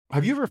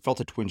Have you ever felt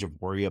a twinge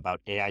of worry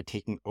about AI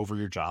taking over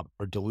your job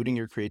or diluting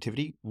your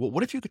creativity? Well,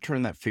 what if you could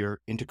turn that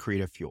fear into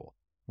creative fuel?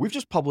 We've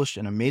just published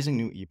an amazing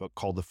new ebook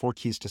called The Four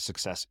Keys to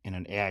Success in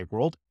an AI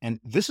World,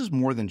 and this is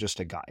more than just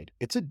a guide.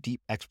 It's a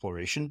deep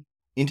exploration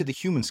into the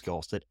human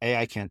skills that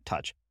AI can't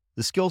touch,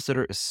 the skills that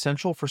are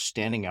essential for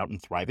standing out and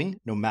thriving,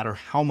 no matter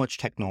how much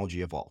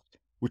technology evolves.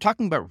 We're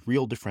talking about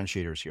real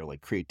differentiators here,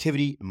 like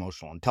creativity,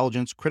 emotional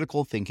intelligence,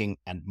 critical thinking,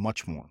 and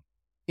much more.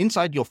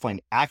 Inside, you'll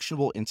find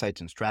actionable insights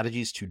and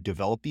strategies to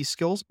develop these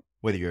skills,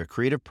 whether you're a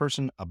creative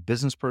person, a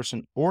business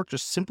person, or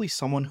just simply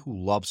someone who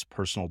loves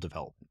personal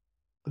development.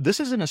 This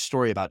isn't a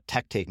story about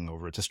tech taking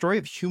over. It's a story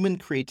of human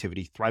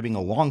creativity thriving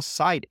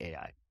alongside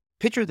AI.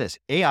 Picture this,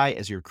 AI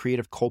as your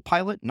creative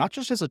co-pilot, not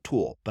just as a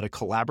tool, but a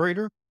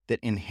collaborator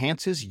that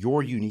enhances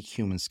your unique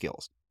human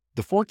skills.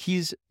 The Four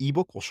Keys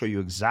ebook will show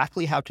you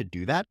exactly how to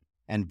do that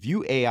and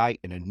view AI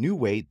in a new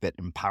way that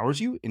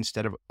empowers you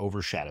instead of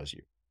overshadows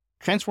you.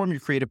 Transform your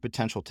creative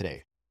potential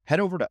today. Head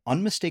over to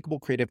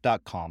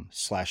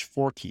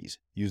unmistakablecreative.com/4keys.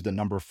 Use the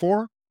number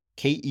 4,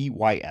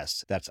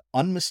 KEYS. That's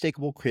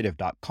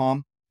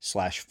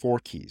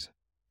unmistakablecreative.com/4keys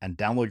and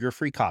download your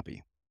free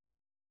copy.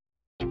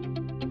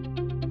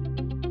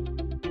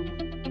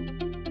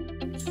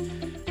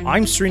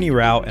 I'm Srini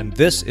Rao, and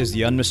this is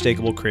the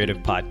Unmistakable Creative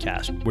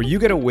Podcast, where you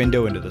get a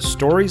window into the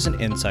stories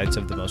and insights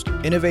of the most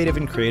innovative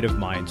and creative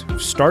minds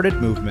who've started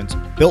movements,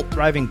 built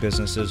thriving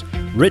businesses,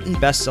 written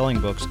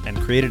best-selling books, and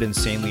created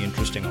insanely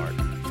interesting art.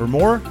 For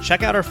more,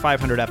 check out our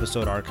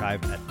 500-episode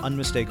archive at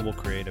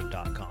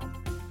unmistakablecreative.com.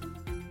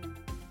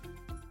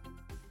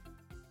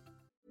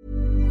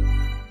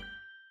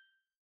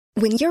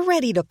 When you're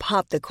ready to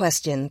pop the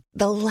question,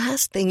 the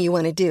last thing you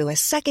want to do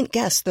is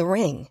second-guess the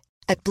ring.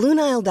 At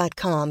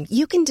BlueNile.com,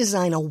 you can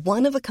design a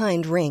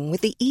one-of-a-kind ring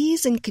with the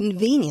ease and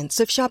convenience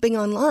of shopping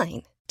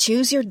online.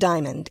 Choose your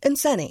diamond and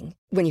setting.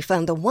 When you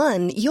find the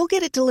one, you'll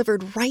get it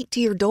delivered right to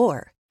your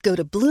door. Go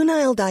to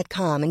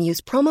BlueNile.com and use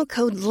promo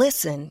code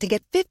LISTEN to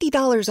get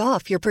 $50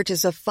 off your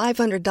purchase of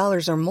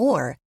 $500 or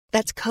more.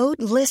 That's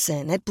code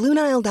LISTEN at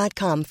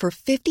BlueNile.com for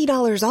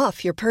 $50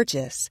 off your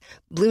purchase.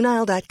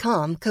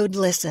 BlueNile.com, code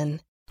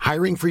LISTEN.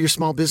 Hiring for your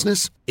small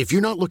business? If you're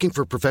not looking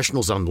for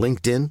professionals on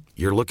LinkedIn,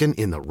 you're looking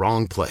in the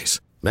wrong place.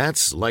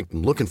 That's like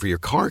looking for your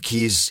car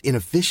keys in a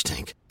fish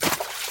tank.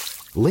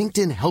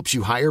 LinkedIn helps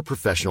you hire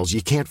professionals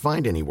you can't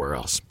find anywhere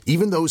else,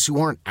 even those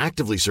who aren't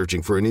actively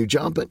searching for a new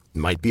job but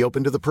might be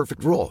open to the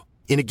perfect role.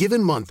 In a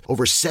given month,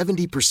 over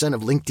 70%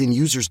 of LinkedIn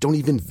users don't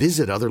even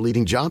visit other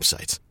leading job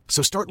sites.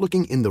 So start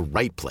looking in the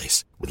right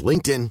place. With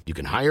LinkedIn, you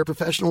can hire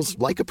professionals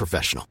like a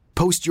professional.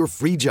 Post your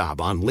free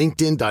job on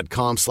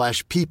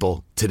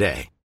linkedin.com/people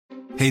today.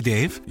 Hey,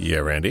 Dave. Yeah,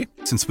 Randy.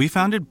 Since we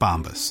founded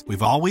Bombas,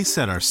 we've always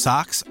said our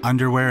socks,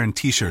 underwear, and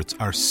T-shirts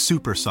are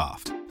super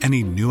soft.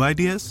 Any new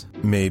ideas?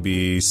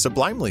 Maybe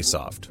sublimely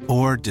soft.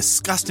 Or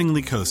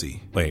disgustingly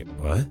cozy. Wait,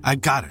 what? I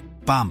got it.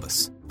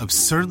 Bombas.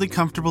 Absurdly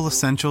comfortable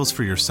essentials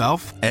for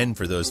yourself and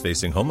for those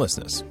facing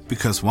homelessness.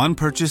 Because one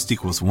purchased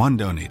equals one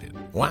donated.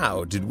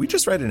 Wow, did we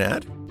just write an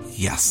ad?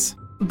 Yes.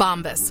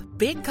 Bombas.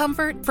 Big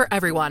comfort for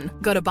everyone.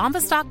 Go to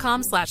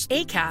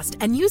bombas.com/ACAST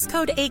and use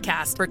code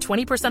ACAST for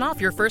 20%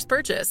 off your first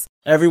purchase.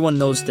 Everyone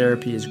knows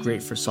therapy is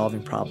great for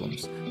solving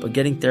problems, but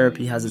getting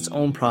therapy has its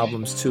own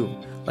problems too,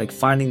 like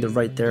finding the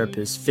right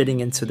therapist,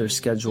 fitting into their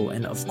schedule,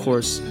 and of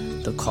course,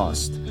 the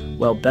cost.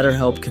 Well,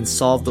 BetterHelp can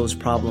solve those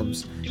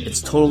problems.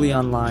 It's totally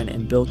online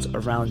and built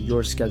around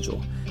your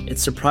schedule.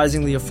 It's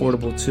surprisingly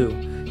affordable too.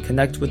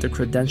 Connect with a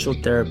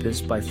credentialed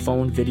therapist by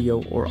phone,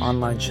 video, or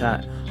online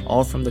chat,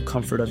 all from the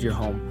comfort of your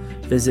home.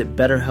 Visit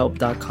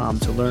BetterHelp.com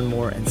to learn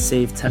more and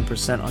save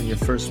 10% on your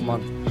first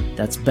month.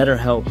 That's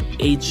BetterHelp,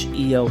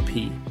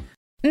 H-E-L-P.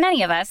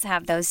 Many of us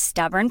have those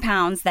stubborn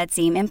pounds that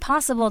seem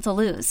impossible to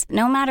lose,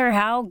 no matter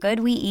how good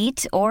we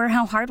eat or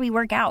how hard we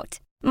work out.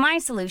 My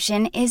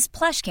solution is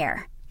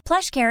PlushCare.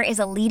 PlushCare is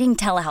a leading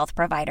telehealth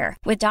provider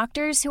with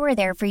doctors who are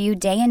there for you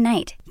day and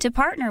night to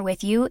partner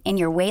with you in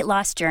your weight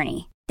loss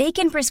journey. They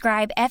can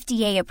prescribe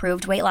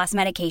FDA-approved weight loss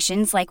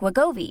medications like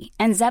Wegovy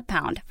and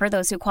Zepbound for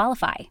those who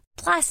qualify.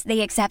 Plus,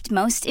 they accept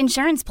most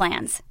insurance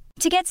plans.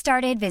 To get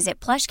started, visit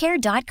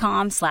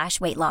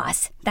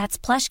plushcare.com/weightloss. That's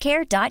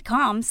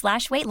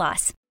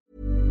plushcare.com/weightloss.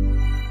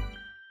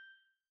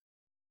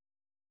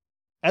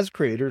 As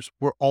creators,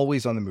 we're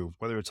always on the move.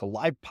 Whether it's a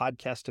live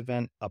podcast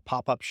event, a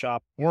pop-up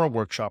shop, or a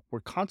workshop,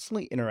 we're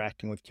constantly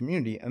interacting with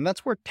community, and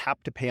that's where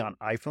Tap to Pay on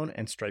iPhone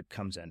and Stripe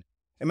comes in.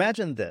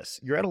 Imagine this.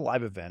 You're at a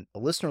live event, a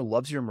listener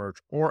loves your merch,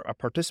 or a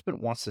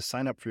participant wants to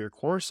sign up for your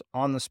course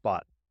on the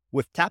spot.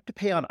 With Tap to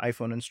Pay on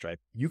iPhone and Stripe,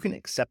 you can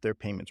accept their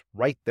payments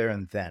right there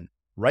and then,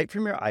 right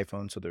from your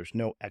iPhone, so there's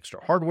no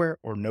extra hardware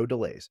or no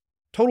delays.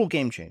 Total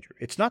game changer.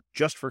 It's not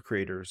just for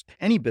creators.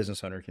 Any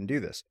business owner can do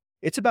this.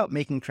 It's about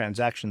making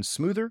transactions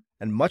smoother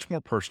and much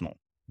more personal,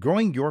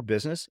 growing your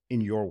business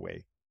in your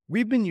way.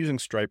 We've been using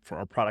Stripe for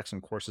our products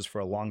and courses for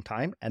a long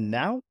time, and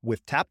now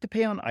with Tap to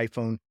Pay on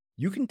iPhone,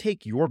 you can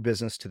take your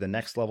business to the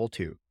next level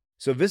too.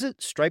 So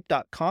visit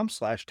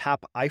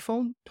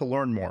stripe.com/tapiphone to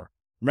learn more.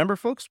 Remember,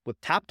 folks,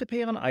 with Tap to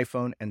Pay on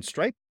iPhone and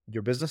Stripe,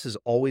 your business is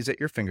always at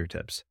your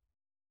fingertips.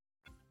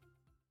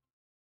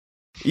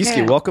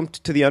 Easkey, welcome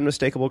to the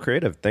Unmistakable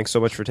Creative. Thanks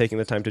so much for taking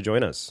the time to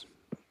join us.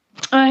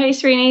 Oh, hey,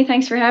 Srini.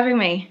 Thanks for having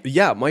me.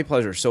 Yeah, my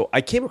pleasure. So I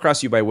came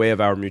across you by way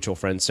of our mutual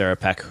friend, Sarah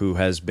Peck, who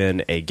has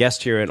been a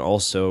guest here and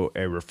also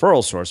a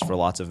referral source for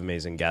lots of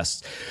amazing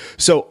guests.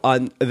 So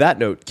on that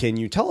note, can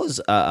you tell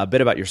us a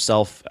bit about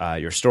yourself,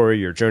 your story,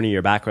 your journey,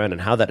 your background,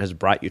 and how that has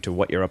brought you to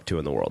what you're up to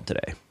in the world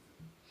today?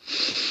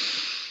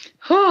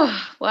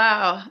 Oh,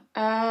 wow.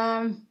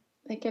 I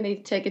think I need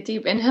to take a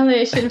deep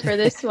inhalation for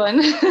this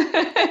one.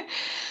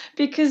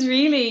 Because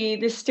really,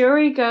 the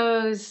story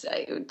goes,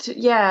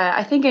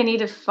 I think I need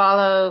to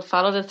follow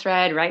the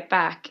thread right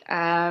back.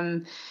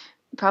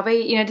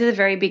 Probably, to the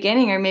very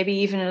beginning, or maybe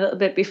even a little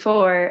bit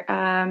before,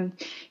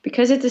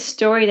 because it's a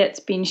story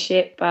that's been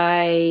shaped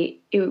by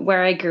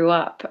where I grew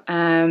up,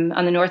 on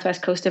the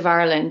northwest coast of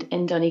Ireland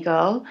in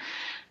Donegal.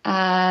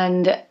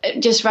 And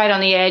just right on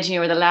the edge,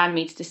 where the land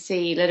meets the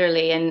sea,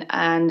 literally.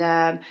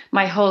 And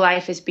my whole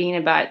life has been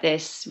about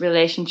this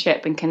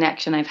relationship and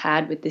connection I've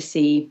had with the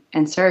sea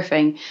and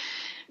surfing.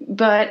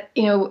 But,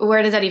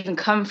 where does that even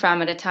come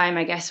from at a time,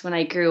 I guess, when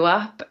I grew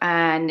up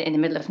and in the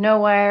middle of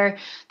nowhere?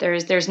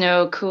 There's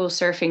no cool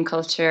surfing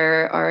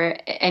culture or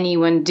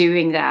anyone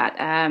doing that.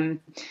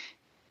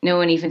 No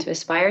one even to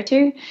aspire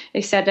to,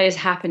 except I just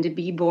happened to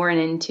be born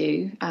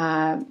into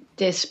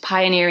this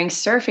pioneering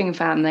surfing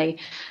family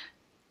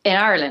in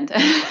Ireland,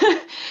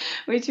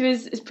 which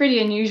was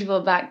pretty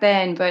unusual back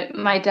then. But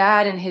my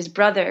dad and his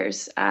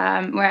brothers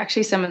were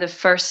actually some of the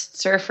first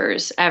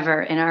surfers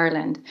ever in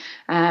Ireland,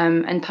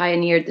 and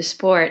pioneered the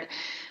sport.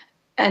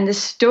 And the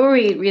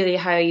story, really,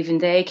 how even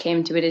they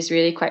came to it is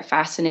really quite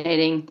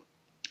fascinating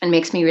and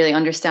makes me really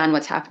understand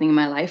what's happening in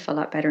my life a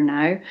lot better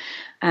now.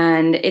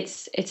 And it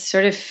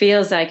sort of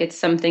feels like it's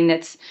something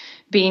that's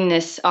been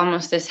this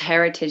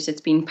heritage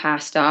that's been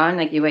passed on,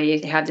 like the way you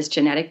have this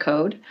genetic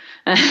code,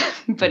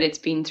 but it's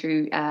been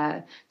through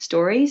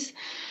stories,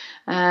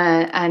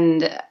 this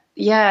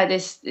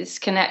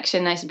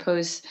connection, I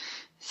suppose,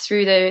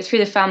 through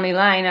the family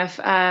line of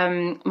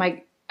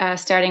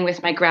starting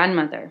with my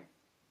grandmother,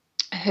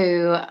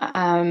 who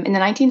in the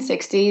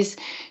 1960s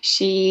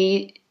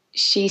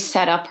she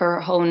set up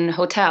her own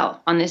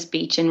hotel on this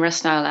beach in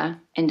Rosnala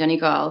in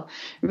Donegal,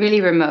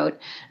 really remote.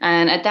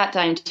 And at that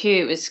time too,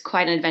 it was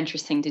quite an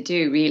adventurous thing to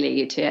do,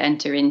 really, to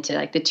enter into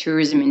like the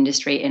tourism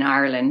industry in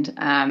Ireland.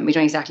 We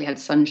don't exactly have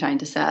sunshine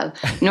to sell,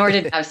 nor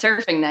did we have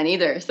surfing then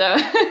either. So,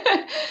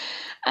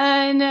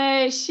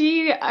 and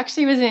she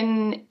actually was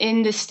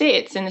in the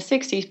States in the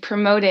 60s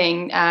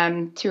promoting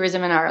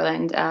tourism in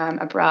Ireland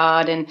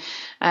abroad, and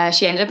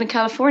she ended up in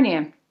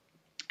California.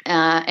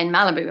 In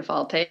Malibu, of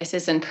all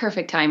places, and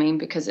perfect timing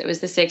because it was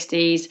the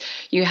 60s.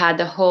 You had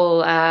the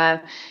whole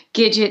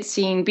Gidget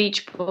scene,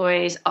 Beach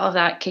Boys, all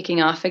that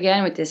kicking off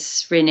again with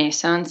this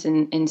renaissance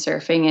in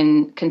surfing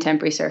and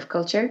contemporary surf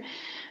culture.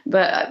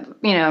 But,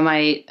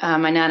 my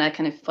nana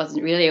kind of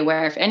wasn't really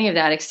aware of any of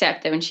that,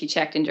 except that when she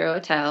checked into her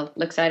hotel,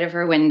 looks out of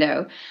her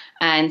window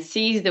and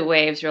sees the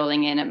waves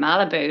rolling in at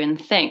Malibu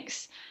and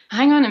thinks,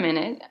 hang on a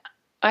minute,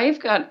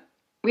 we've got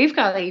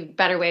like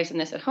better waves than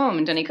this at home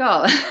in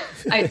Donegal,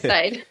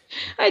 outside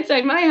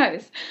my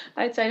house,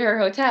 outside her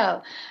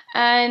hotel.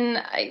 And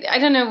I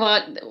don't know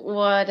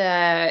what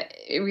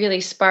it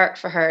really sparked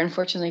for her.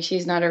 Unfortunately,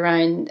 she's not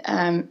around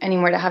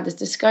anymore to have this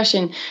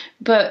discussion.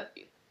 But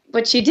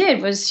what she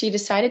did was she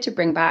decided to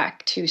bring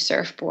back 2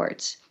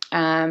 surfboards.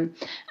 And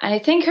I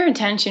think her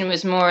intention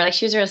was more like,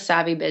 she was a real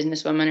savvy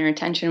businesswoman. Her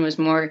intention was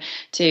more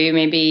to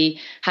maybe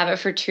have it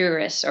for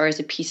tourists or as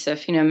a piece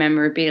of,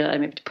 memorabilia,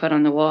 maybe to put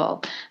on the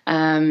wall.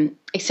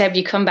 Except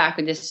you come back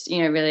with this,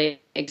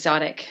 really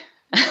exotic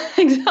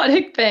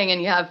thing,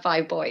 and you have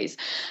 5 boys.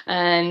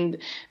 And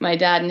my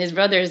dad and his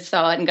brothers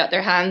saw it and got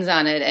their hands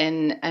on it.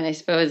 And I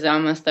suppose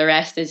almost the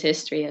rest is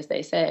history, as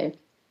they say.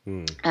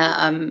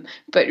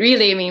 But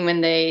really, I mean,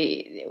 when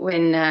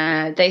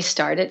they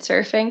started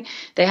surfing,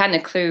 they hadn't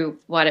a clue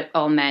what it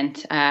all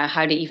meant,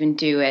 how to even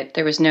do it.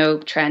 There was no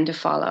trend to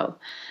follow.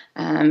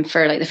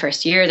 For like the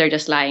first year, they're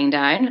just lying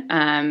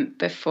down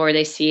before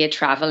they see a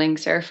traveling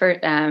surfer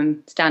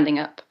standing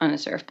up on a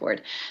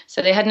surfboard.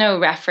 So they had no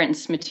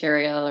reference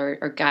material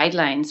or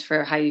guidelines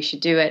for how you should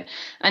do it.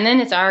 And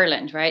then it's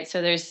Ireland, right?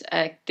 So there's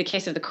the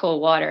case of the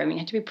cold water. I mean, you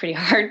have to be pretty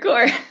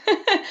hardcore.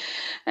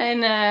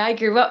 And I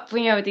grew up,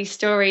 with these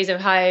stories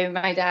of how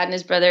my dad and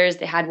his brothers,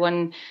 they had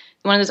one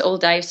of those old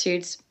dive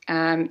suits,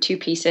 2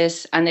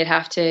 pieces, and they'd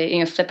have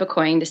to, flip a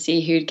coin to see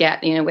who'd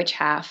get, which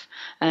half.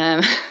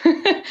 And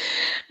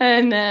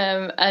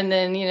then,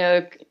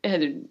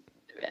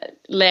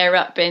 layer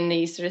up in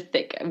these sort of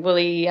thick,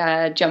 woolly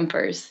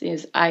jumpers,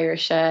 these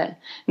Irish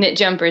knit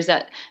jumpers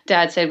that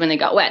Dad said when they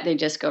got wet, they'd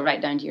just go right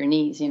down to your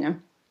knees, It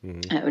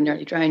would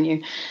nearly drown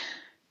you.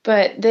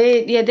 But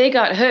they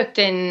got hooked,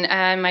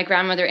 and my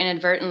grandmother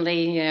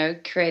inadvertently,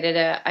 created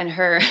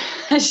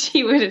as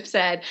she would have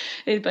said,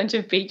 a bunch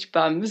of beach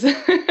bums.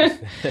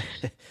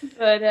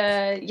 But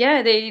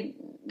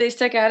they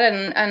stuck at it,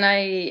 and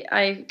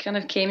I kind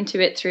of came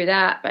to it through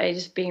that by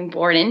just being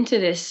born into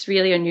this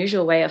really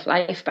unusual way of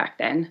life back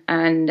then,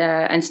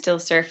 and still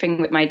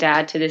surfing with my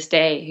dad to this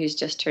day, who's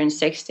just turned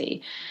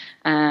 60.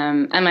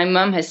 And my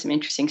mum has some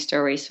interesting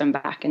stories from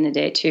back in the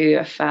day too,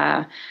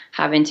 of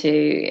having to,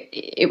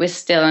 it was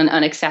still an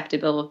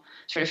unacceptable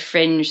sort of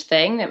fringe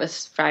thing that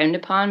was frowned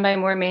upon by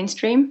more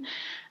mainstream.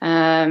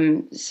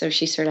 So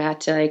she sort of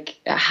had to like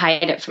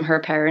hide it from her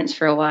parents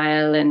for a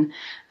while. And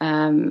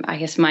I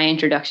guess my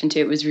introduction to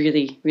it was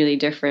really, really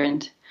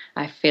different.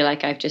 I feel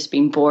like I've just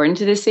been born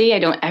to the sea. I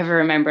don't ever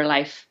remember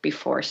life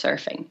before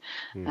surfing.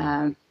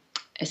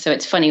 So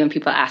it's funny when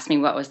people ask me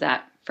what was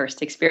that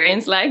first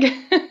experience like,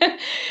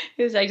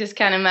 because I just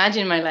can't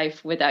imagine my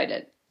life without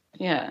it.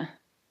 Yeah.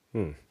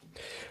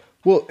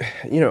 Well,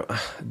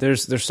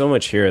 there's so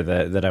much here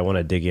that I want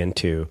to dig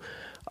into.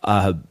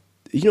 I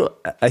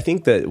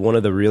think that one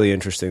of the really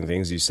interesting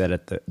things you said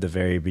at the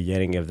very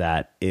beginning of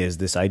that is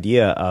this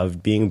idea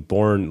of being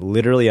born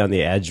literally on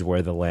the edge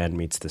where the land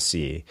meets the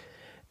sea.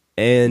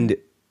 And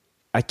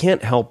I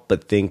can't help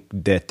but think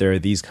that there are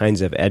these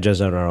kinds of edges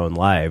in our own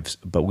lives,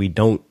 but we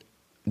don't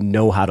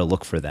know how to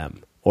look for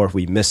them, or if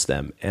we miss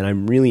them. And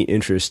I'm really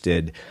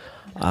interested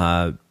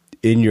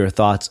in your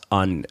thoughts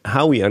on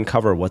how we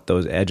uncover what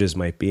those edges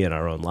might be in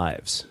our own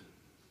lives.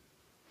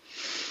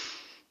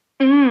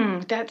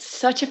 That's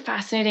such a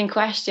fascinating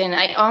question.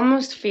 I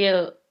almost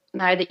feel,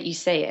 now that you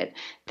say it,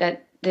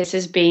 that this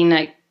has been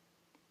like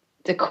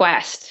the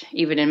quest,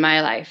 even in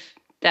my life,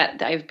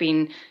 that I've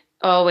been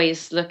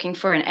always looking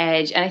for an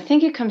edge. And I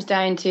think it comes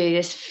down to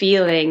this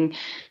feeling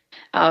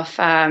of,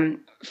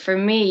 for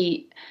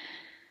me,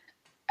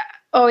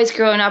 always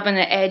growing up on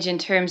the edge in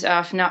terms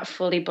of not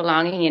fully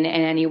belonging in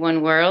any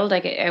one world.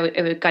 Like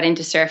I got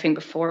into surfing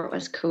before it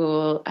was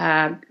cool.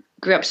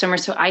 Grew up somewhere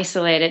so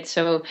isolated.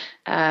 So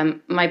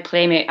my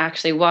playmate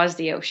actually was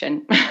the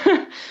ocean.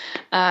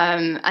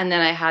 And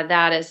then I had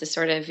that as a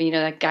sort of,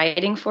 like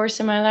guiding force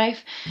in my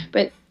life.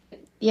 But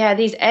yeah,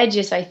 these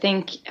edges, I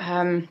think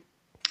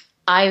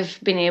I've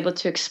been able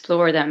to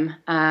explore them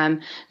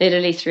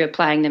literally through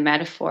applying the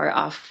metaphor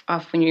of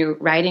when you're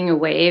riding a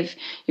wave,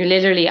 you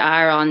literally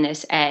are on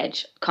this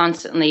edge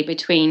constantly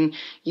between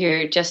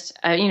you're just,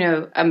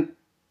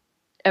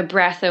 a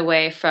breath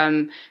away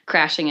from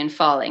crashing and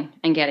falling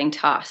and getting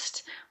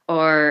tossed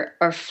or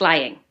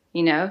flying,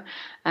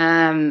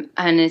 and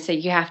it's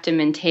like you have to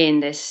maintain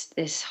this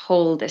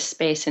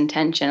space and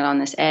tension on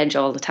this edge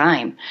all the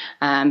time,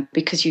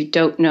 because you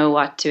don't know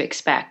what to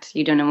expect.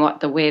 You don't know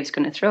what the wave's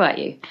going to throw at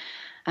you.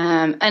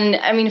 And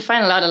I mean, I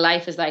find a lot of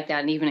life is like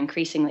that, and even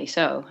increasingly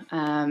so.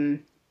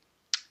 And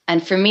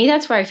for me,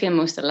 that's where I feel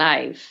most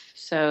alive.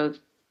 So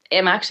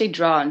I'm actually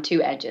drawn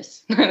to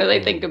edges when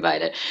I think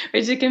about it,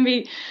 which it can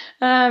be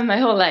my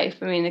whole life.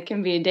 I mean, it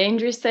can be a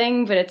dangerous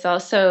thing, but it's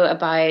also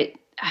about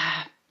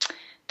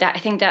that. I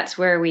think that's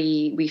where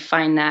we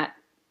find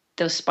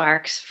those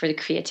sparks for the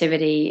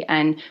creativity.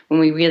 And when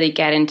we really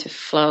get into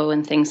flow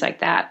and things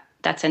like that,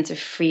 that sense of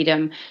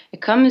freedom,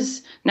 it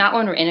comes not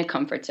when we're in a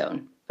comfort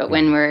zone, but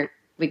when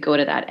we go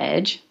to that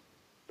edge.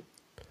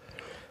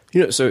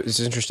 So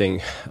it's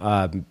interesting.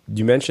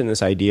 You mentioned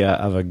this idea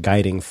of a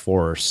guiding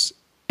force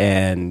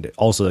and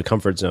also the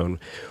comfort zone,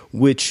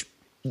 which,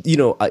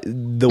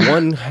 the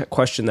one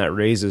question that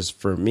raises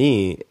for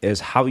me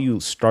is how you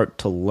start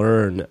to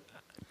learn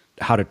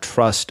how to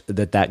trust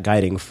that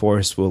guiding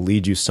force will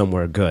lead you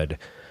somewhere good,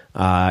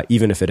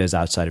 even if it is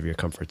outside of your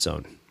comfort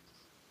zone.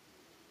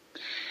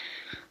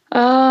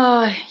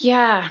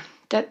 Yeah,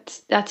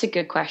 that's a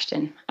good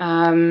question.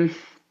 And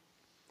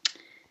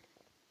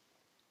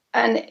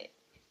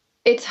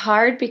it's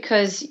hard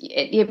because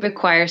it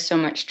requires so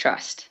much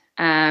trust.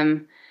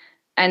 And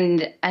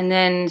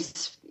then,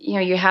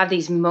 you have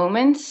these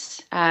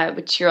moments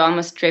which you're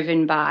almost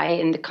driven by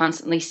and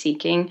constantly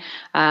seeking,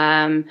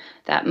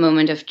 that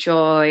moment of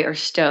joy or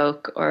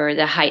stoke or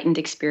the heightened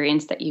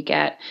experience that you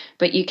get,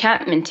 but you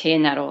can't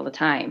maintain that all the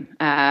time.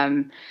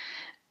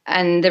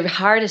 And the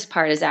hardest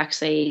part is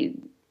actually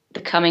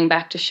the coming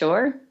back to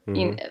shore.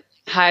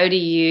 How do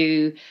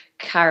you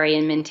carry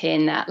and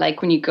maintain that?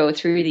 Like when you go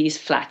through these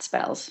flat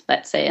spells,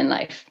 let's say in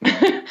life,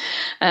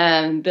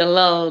 the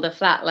lull, the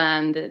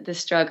flatland, the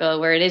struggle,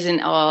 where it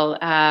isn't all,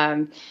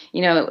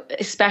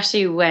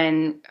 especially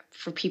when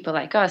for people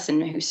like us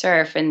and who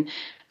surf and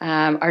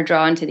are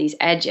drawn to these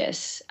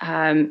edges,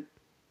 how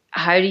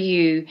do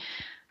you,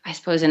 I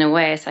suppose in a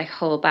way, it's like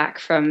hold back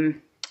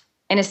from,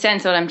 in a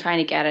sense, what I'm trying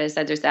to get at is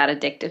that there's that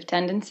addictive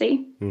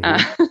tendency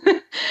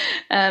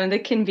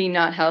that can be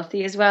not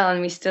healthy as well.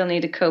 And we still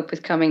need to cope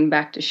with coming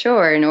back to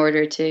shore in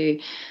order to,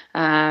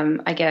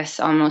 I guess,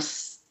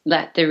 almost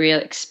let the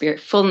real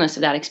fullness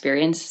of that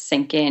experience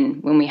sink in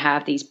when we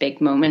have these big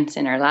moments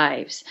in our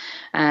lives.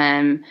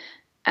 And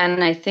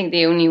I think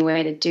the only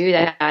way to do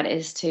that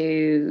is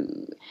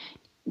to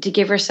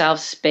give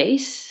ourselves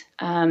space.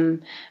 I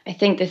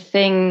think the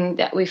thing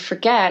that we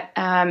forget,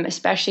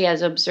 especially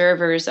as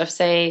observers of,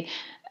 say,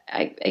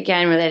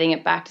 again, relating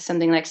it back to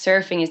something like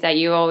surfing, is that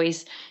you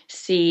always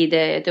see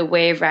the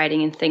wave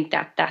riding and think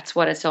that that's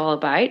what it's all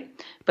about.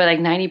 But like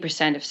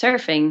 90% of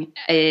surfing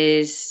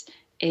is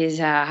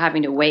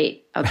having to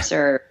wait,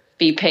 observe,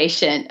 be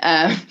patient.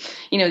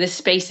 The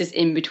spaces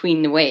in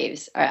between the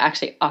waves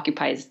actually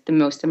occupies the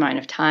most amount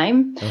of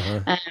time.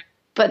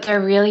 but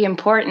they're really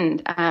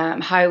important,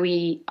 how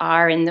we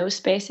are in those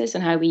spaces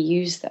and how we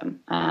use them.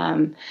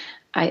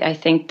 I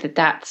think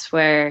that's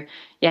where,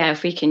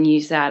 if we can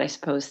use that, I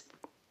suppose,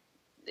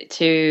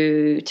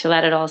 to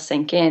let it all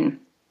sink in.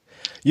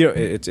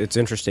 It's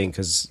interesting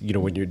because,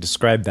 when you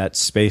describe that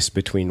space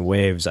between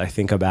waves, I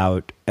think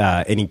about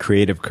any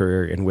creative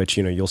career in which,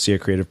 you'll see a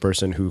creative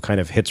person who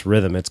kind of hits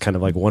rhythm. It's kind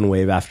of like one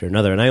wave after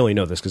another. And I only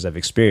know this because I've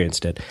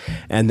experienced it.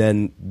 And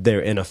then they're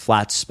in a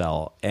flat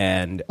spell.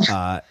 And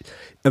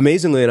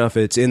amazingly enough,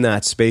 it's in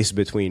that space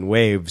between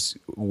waves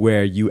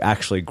where you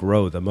actually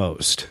grow the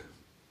most.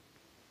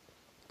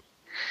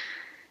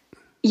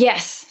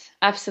 Yes,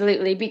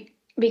 absolutely.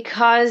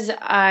 Because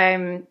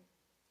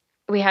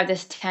we have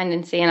this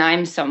tendency, and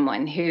I'm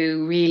someone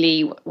who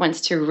really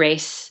wants to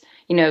race,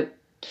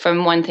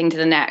 from one thing to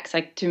the next,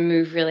 like to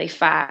move really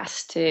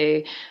fast,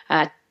 to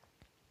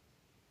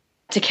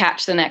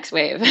catch the next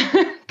wave,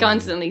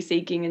 constantly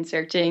seeking and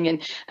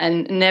searching,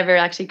 and never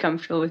actually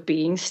comfortable with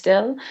being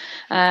still.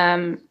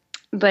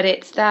 But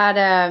it's that,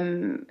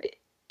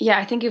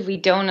 I think if we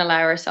don't allow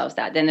ourselves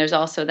that, then there's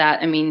also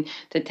that,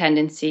 the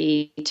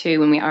tendency to,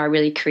 when we are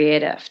really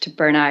creative, to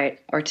burn out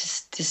or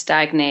to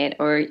stagnate,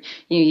 or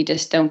you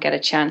just don't get a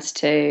chance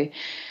to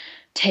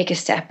take a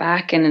step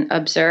back and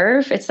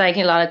observe. It's like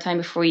a lot of time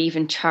before you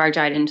even charge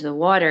out into the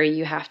water,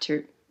 you have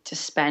to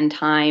spend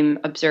time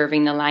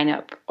observing the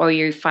lineup, or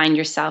you find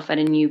yourself at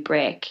a new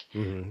break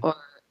or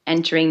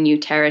entering new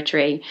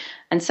territory.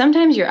 And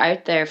sometimes you're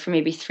out there for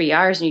maybe 3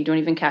 hours and you don't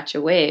even catch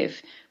a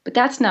wave, but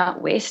that's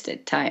not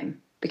wasted time,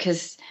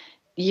 because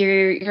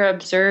you're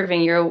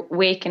observing, you're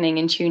awakening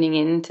and tuning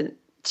into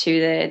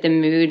the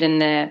mood and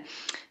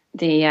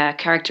the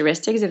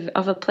characteristics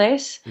of a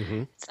place.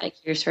 It's like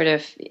you're sort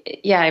of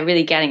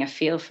really getting a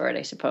feel for it,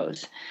 I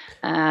suppose.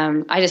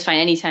 I just find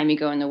anytime you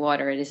go in the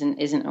water, it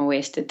isn't a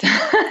wasted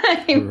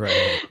time.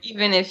 Right.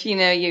 Even if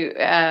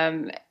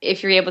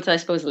if you're able to, I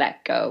suppose,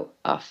 let go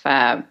of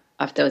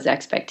those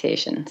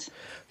expectations.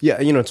 Yeah,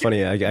 it's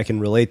funny. I can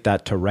relate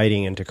that to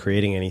writing and to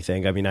creating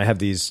anything. I have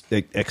these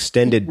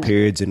extended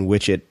periods in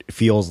which it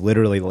feels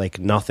literally like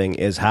nothing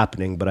is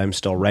happening, but I'm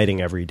still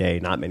writing every day.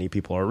 Not many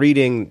people are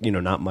reading,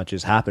 not much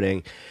is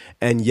happening.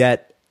 And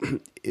yet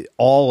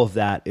all of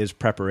that is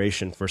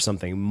preparation for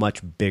something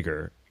much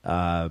bigger.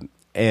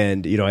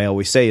 And, I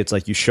always say it's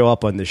like you show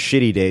up on the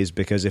shitty days,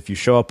 because if you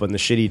show up on the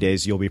shitty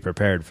days, you'll be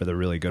prepared for the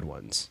really good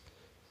ones.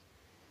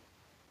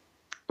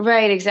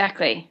 Right,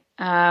 exactly.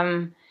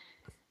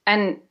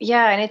 And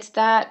it's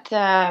that,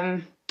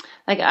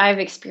 like I've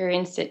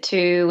experienced it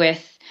too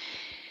with,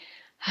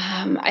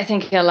 I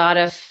think a lot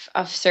of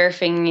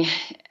surfing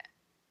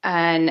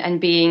and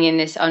being in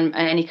this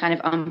any kind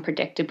of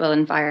unpredictable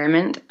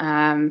environment,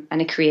 and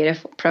a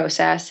creative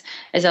process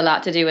is a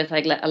lot to do with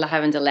like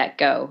having to let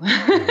go.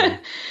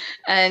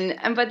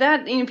 But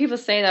that, people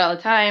say that all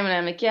the time, and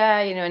I'm like,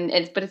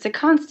 but it's a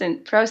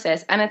constant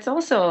process, and it's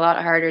also a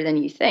lot harder than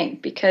you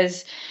think,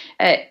 because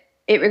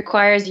it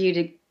requires you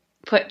to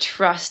put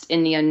trust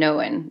in the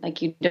unknown.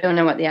 Like, you don't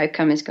know what the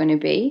outcome is going to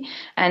be.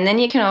 And then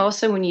you can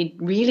also, when you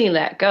really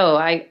let go,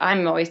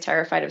 I'm always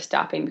terrified of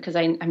stopping, because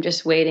I'm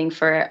just waiting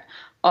for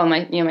all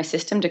my, my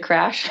system to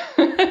crash.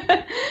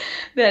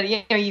 That,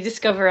 you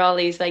discover all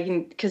these, like,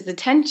 because the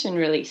tension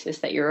releases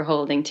that you were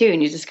holding too,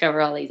 and you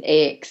discover all these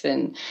aches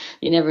and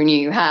you never knew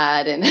you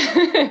had. And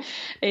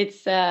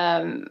it's,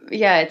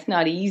 it's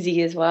not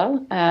easy as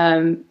well.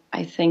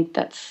 I think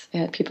that's,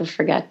 people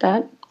forget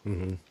that.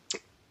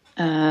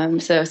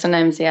 So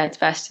sometimes, it's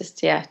best just,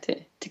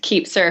 to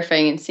keep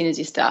surfing. And as soon as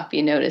you stop,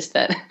 you notice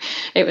that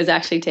it was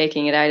actually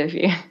taking it out of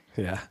you.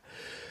 Yeah.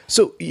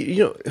 So,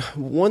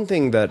 one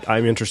thing that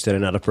I'm interested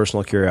in out of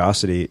personal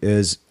curiosity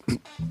is,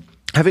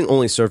 having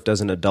only surfed as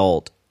an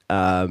adult,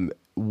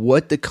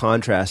 what the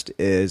contrast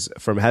is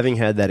from having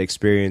had that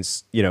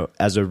experience,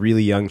 as a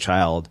really young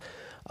child,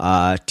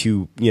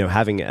 to,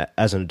 having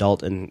as an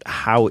adult, and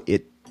how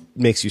it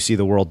makes you see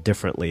the world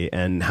differently,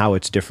 and how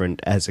it's different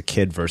as a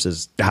kid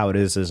versus how it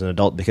is as an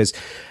adult. Because,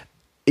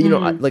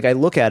 like, I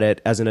look at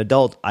it as an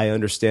adult, I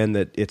understand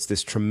that it's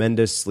this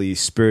tremendously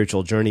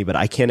spiritual journey, but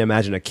I can't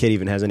imagine a kid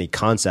even has any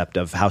concept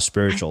of how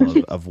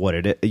spiritual of what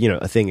it is,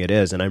 a thing it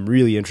is. And I'm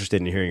really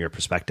interested in hearing your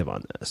perspective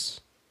on this.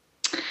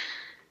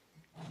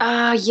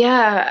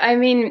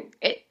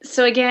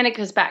 So again, it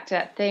goes back to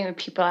that thing when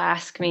people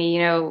ask me,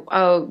 you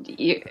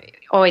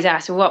always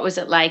ask, what was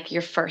it like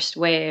your first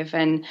wave?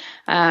 And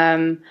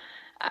I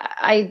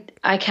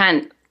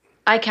can't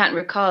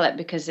recall it,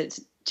 because it's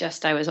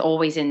just, I was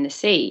always in the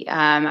sea.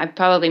 I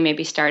probably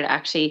maybe started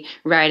actually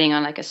riding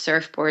on like a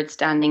surfboard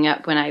standing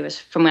up when I was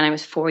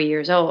 4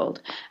 years old.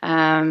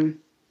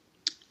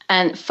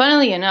 And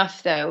funnily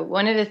enough, though,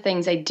 one of the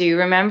things I do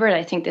remember, and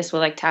I think this will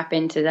like tap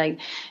into, like,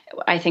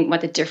 I think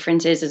what the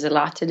difference is a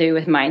lot to do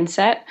with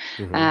mindset,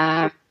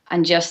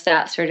 and just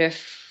that sort of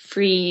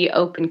free,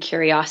 open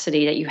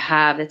curiosity that you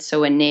have that's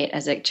so innate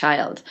as a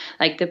child,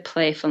 like the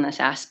playfulness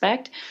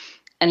aspect.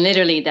 And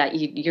literally that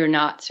you're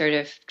not sort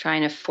of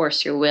trying to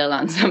force your will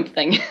on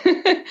something.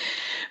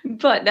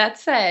 But that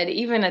said,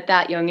 even at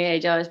that young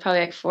age, I was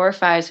probably like 4 or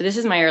 5. So this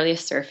is my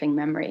earliest surfing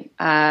memory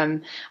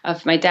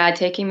of my dad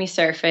taking me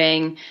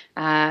surfing.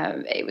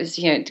 It was,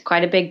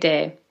 quite a big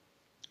day.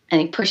 And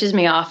he pushes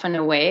me off on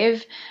a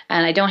wave,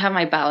 and I don't have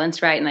my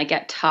balance right, and I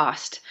get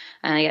tossed.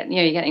 And I get,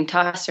 you're getting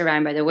tossed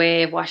around by the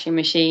wave, washing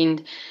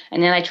machine.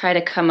 And then I try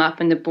to come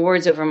up, and the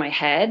board's over my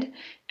head.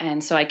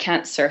 And so I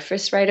can't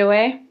surface right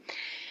away.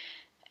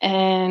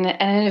 And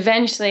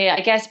eventually, I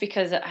guess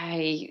because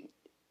I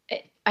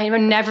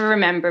would never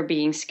remember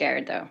being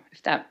scared, though,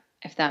 if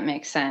that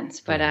makes sense.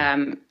 But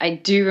I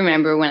do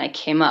remember when I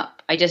came up.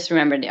 I just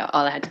remembered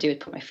all I had to do was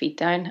put my feet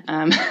down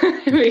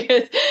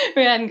because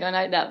we hadn't gone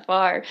out that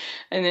far,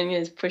 and then you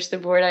just push the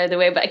board out of the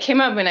way. But I came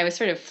up and I was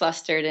sort of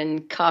flustered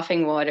and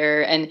coughing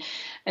water, and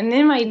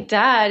then my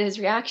dad, his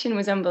reaction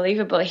was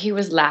unbelievable. He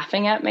was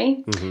laughing at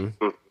me.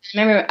 Mm-hmm. I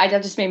remember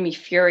that just made me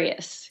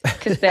furious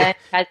because then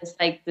I had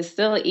this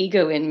little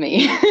ego in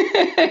me.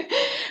 I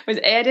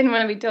didn't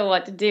want to be told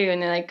what to do,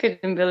 and then I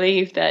couldn't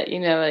believe that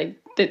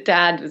that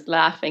dad was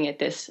laughing at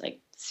this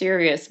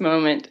serious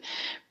moment.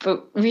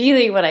 But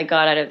really what I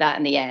got out of that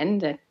in the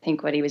end, I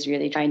think what he was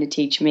really trying to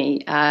teach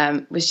me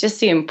was just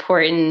the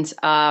importance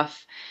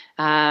of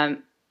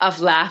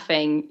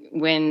laughing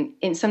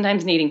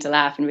sometimes needing to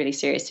laugh in really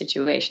serious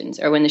situations,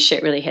 or when the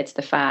shit really hits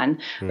the fan.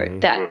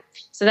 Mm-hmm.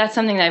 So that's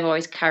something that I've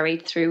always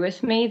carried through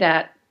with me,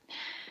 that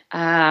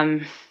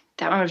one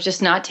of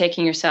just not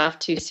taking yourself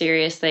too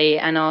seriously.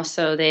 And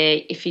also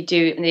if you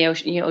do,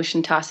 the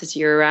ocean tosses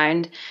you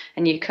around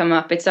and you come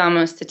up, it's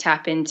almost to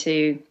tap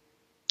into,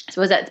 I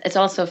suppose that it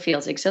also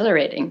feels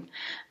exhilarating.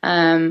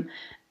 I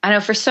know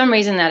for some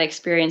reason that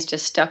experience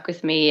just stuck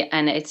with me,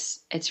 and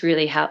it's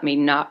really helped me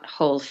not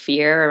hold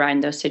fear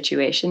around those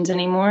situations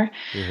anymore.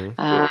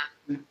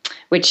 Mm-hmm.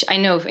 Which I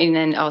know, and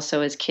then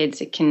also as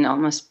kids, it can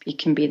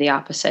be the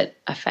opposite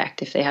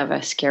effect if they have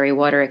a scary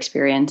water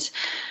experience.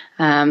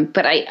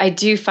 But I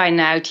do find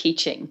now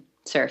teaching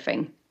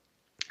surfing,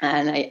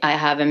 and I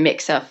have a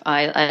mix of,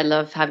 I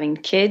love having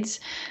kids,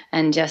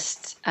 and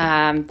just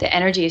the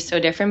energy is so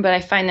different. But I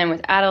find them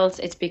with adults,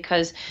 it's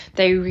because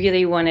they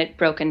really want it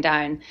broken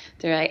down.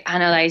 They're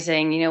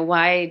analyzing,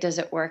 why does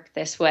it work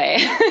this way?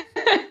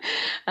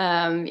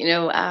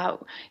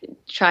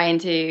 Trying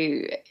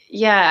to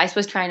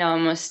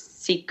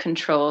almost seek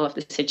control of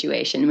the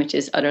situation, which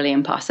is utterly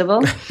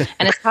impossible.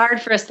 And it's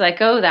hard for us to let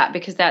go of that,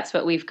 because that's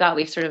what we've got.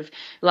 We've sort of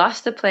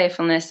lost the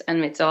playfulness,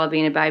 and it's all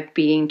been about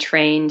being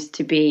trained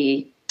to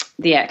be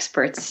the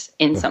experts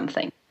in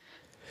something.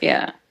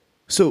 Yeah.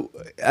 So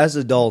as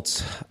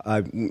adults,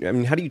 I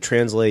mean, how do you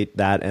translate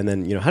that? And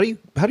then, how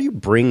do you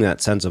bring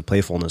that sense of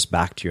playfulness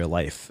back to your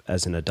life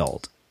as an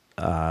adult?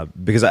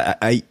 Because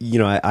I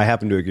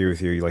happen to agree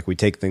with you. We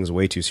take things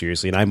way too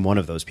seriously, and I'm one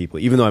of those people.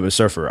 Even though I'm a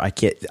surfer,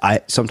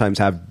 I sometimes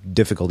have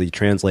difficulty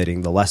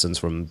translating the lessons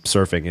from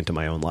surfing into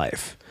my own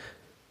life.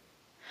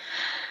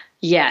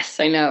 Yes,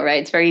 I know,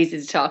 right? It's very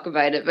easy to talk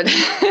about it, but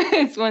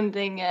it's one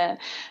thing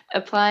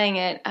applying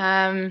it.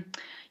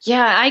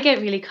 I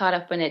get really caught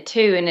up in it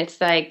too, and it's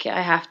I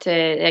have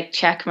to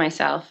check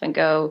myself and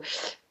go,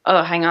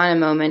 oh, hang on a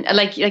moment.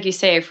 Like you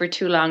say, if we're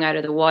too long out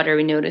of the water,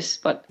 we notice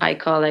what I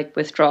call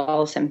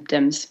withdrawal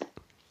symptoms.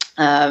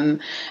 And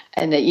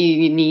that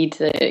you need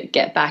to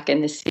get back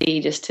in the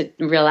sea just to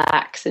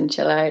relax and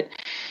chill out.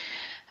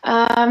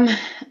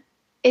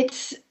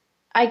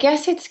 I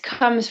guess it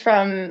comes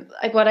from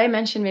what I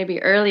mentioned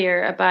maybe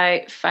earlier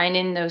about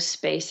finding those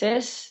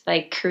spaces,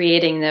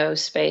 creating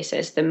those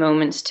spaces, the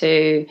moments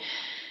to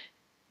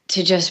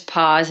just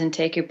pause and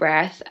take a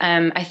breath.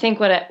 I think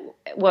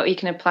what we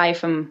can apply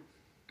from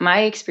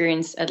my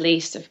experience, at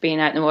least, of being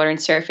out in the water and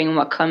surfing, and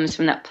what comes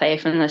from that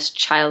playfulness,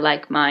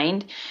 childlike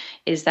mind,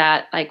 is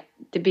that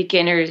the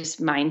beginner's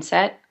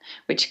mindset,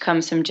 which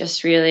comes from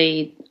just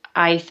really,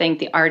 I think,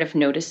 the art of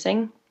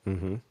noticing.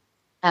 Mm-hmm.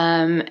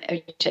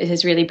 Which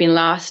has really been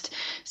lost.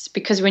 It's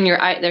because when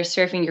you're out there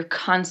surfing, you're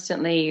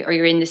constantly, or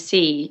you're in the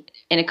sea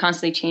in a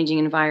constantly changing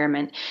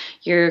environment.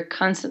 You're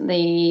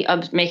constantly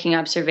making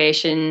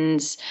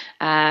observations,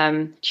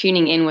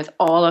 tuning in with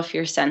all of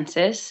your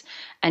senses,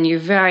 and you're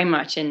very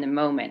much in the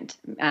moment,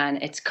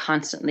 and it's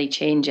constantly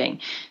changing.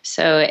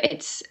 So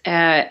it's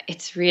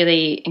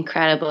really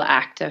incredible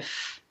act of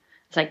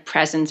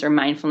presence or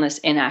mindfulness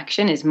in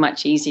action is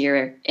much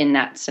easier in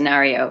that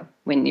scenario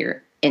when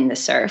you're in the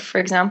surf, for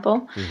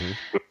example.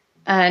 Mm-hmm.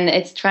 And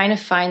it's trying to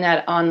find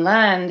that on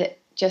land.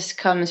 It just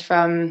comes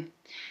from,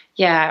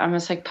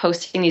 almost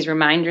posting these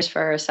reminders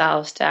for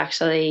ourselves to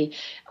actually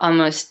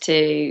almost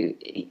to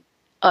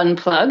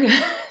unplug,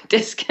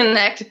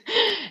 disconnect,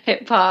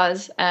 hit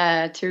pause,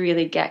 to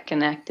really get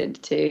connected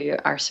to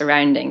our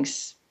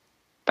surroundings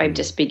by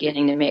just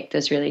beginning to make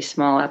those really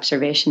small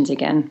observations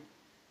again.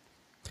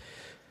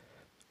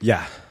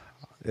 Yeah.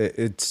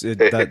 That's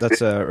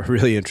a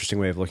really interesting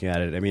way of looking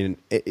at it. I mean,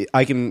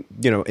 I can,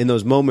 in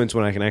those moments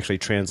when I can actually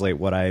translate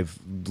what I've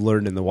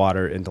learned in the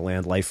water into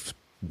land, life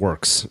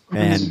works. Mm-hmm.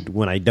 And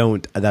when I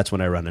don't, that's when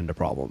I run into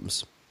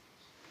problems.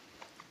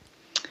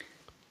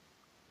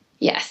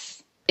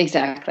 Yes,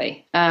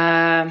 exactly.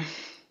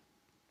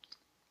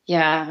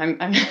 Yeah,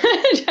 I'm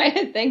trying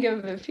to think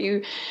of a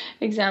few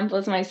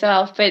examples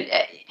myself, but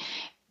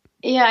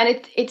yeah,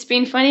 and it's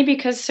been funny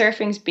because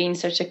surfing's been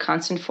such a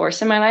constant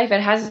force in my life.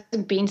 It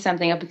hasn't been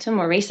something up until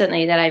more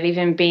recently that I've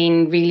even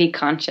been really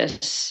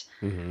conscious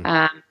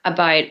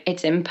about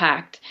its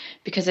impact,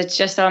 because it's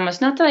just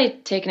almost not that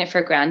I've taken it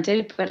for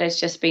granted, but it's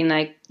just been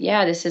like,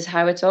 yeah, this is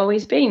how it's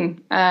always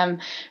been,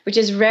 which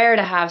is rare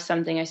to have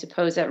something, I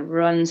suppose, that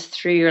runs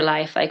through your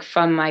life, like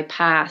from my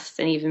past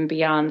and even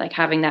beyond, like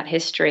having that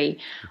history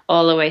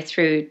all the way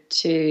through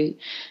to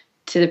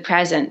the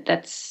present.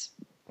 That's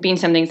been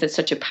something that's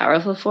such a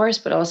powerful force,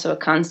 but also a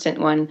constant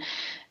one.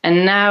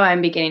 And now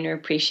I'm beginning to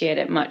appreciate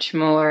it much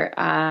more.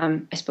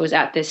 I suppose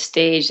at this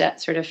stage,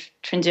 that sort of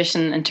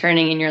transition and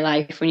turning in your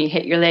life when you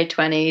hit your late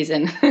 20s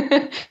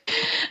and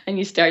and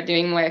you start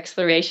doing more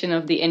exploration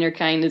of the inner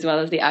kind as well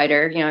as the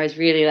outer. You know, I was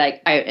really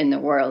like out in the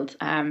world,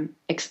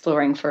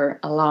 exploring for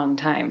a long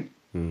time.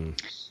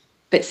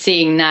 But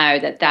seeing now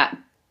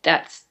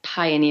that's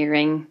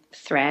pioneering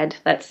thread,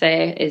 let's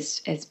say,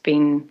 has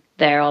been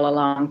there all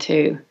along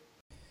too.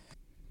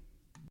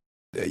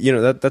 You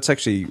know, that's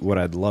actually what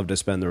I'd love to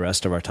spend the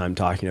rest of our time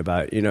talking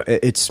about. You know,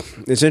 it's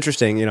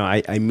interesting. You know,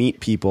 I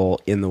meet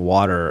people in the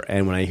water,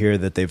 and when I hear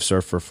that they've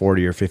surfed for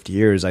 40 or 50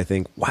 years, I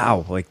think,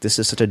 wow, like this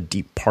is such a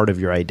deep part of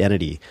your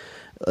identity.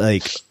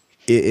 Like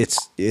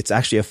it's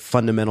actually a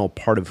fundamental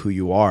part of who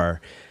you are.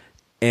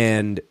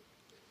 And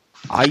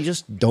I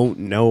just don't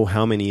know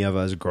how many of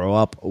us grow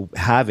up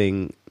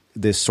having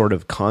this sort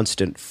of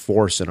constant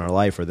force in our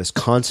life, or this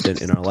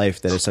constant in our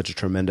life that is such a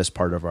tremendous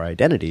part of our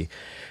identity.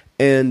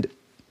 And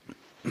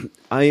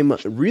I'm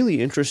really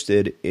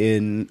interested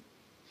in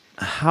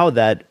how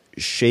that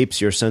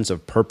shapes your sense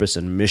of purpose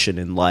and mission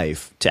in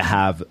life, to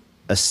have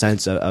a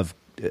sense of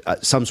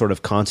some sort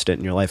of constant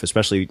in your life,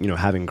 especially, you know,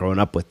 having grown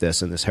up with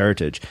this and this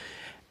heritage.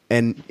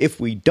 And if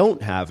we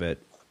don't have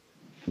it,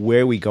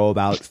 where we go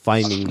about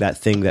finding that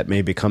thing that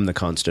may become the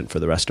constant for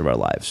the rest of our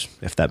lives,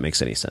 if that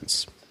makes any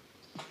sense.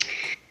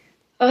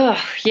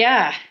 Oh,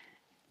 yeah.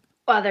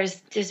 Well,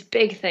 there's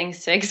big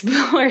things to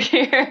explore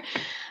here.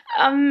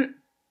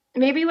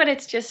 Maybe what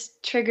it's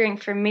just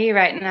triggering for me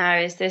right now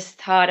is this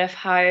thought of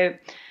how,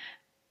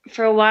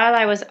 for a while,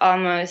 I was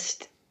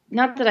almost,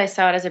 not that I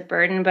saw it as a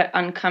burden, but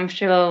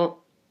uncomfortable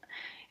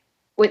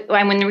with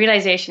when the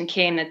realization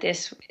came that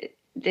this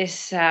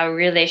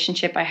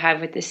relationship I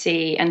have with the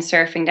sea and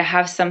surfing, to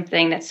have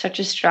something that's such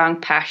a strong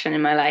passion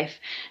in my life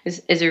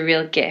is a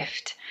real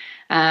gift.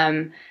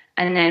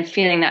 And then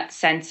feeling that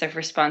sense of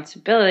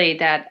responsibility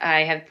that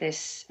I have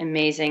this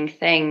amazing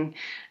thing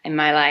in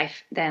my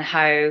life, then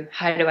how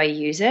do I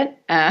use it?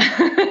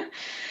 Feeling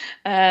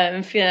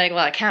like,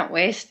 well, I can't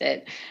waste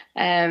it.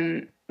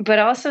 But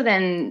also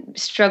then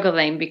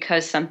struggling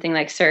because something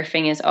like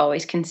surfing is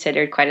always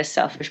considered quite a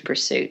selfish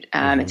pursuit.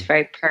 It's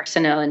very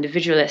personal,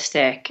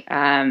 individualistic.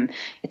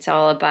 It's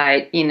all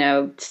about, you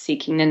know,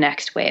 seeking the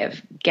next way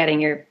of getting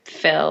your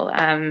fill.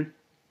 And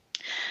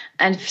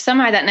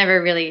somehow that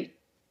never really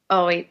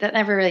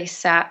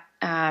sat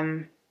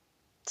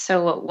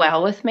so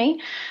well with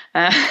me.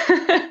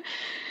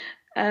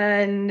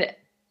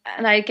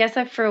 And I guess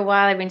that for a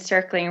while I've been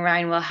circling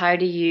around, well, how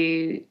do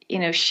you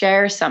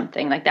share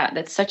something like that?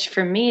 That's such,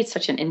 for me, it's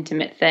such an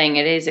intimate thing.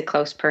 It is a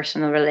close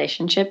personal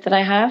relationship that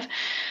I have.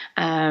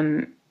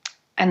 And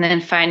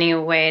then finding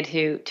a way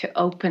to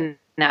open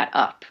that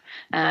up.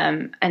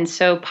 And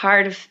so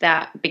part of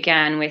that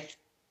began with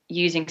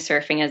using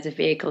surfing as a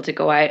vehicle to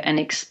go out and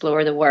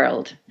explore the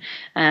world.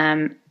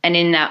 And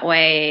in that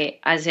way,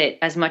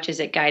 as much as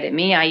it guided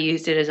me, I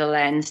used it as a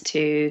lens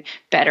to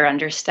better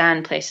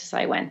understand places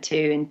I went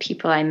to and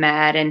people I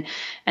met. And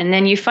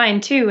then you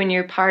find too, when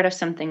you're part of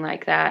something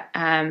like that,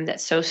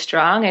 that's so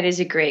strong, it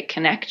is a great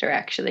connector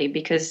actually,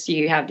 because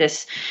you have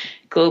this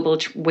global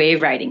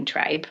wave riding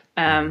tribe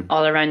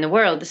all around the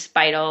world,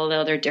 despite all the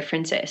other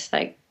differences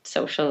like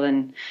social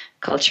and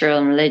cultural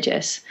and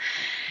religious.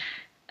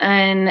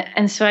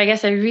 And so I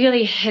guess I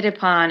really hit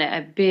upon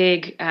a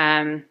big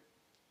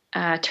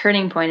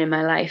turning point in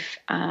my life,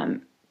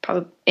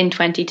 probably in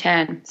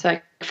 2010, so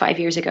like 5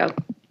 years ago,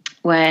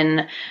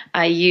 when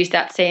I used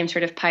that same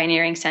sort of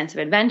pioneering sense of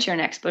adventure and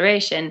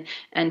exploration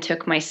and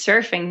took my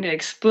surfing to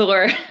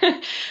explore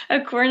a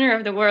corner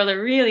of the world that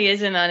really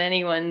isn't on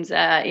anyone's,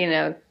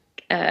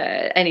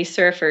 any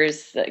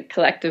surfer's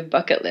collective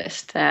bucket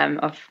list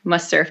of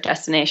must-surf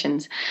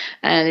destinations.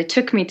 And it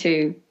took me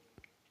to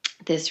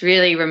this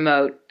really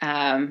remote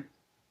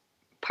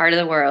part of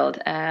the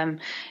world, in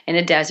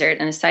a desert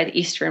in the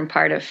southeastern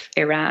part of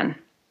Iran.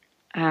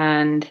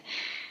 And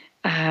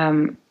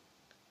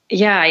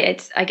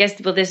it's, I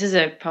guess, well, this is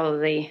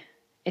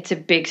it's a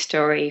big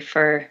story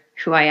for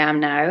who I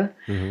am now.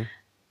 Mm-hmm.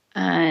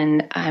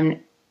 And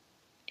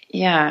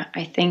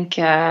I think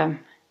I'm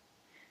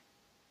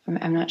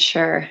not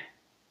sure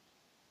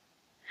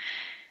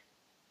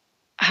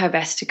how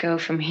best to go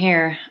from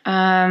here.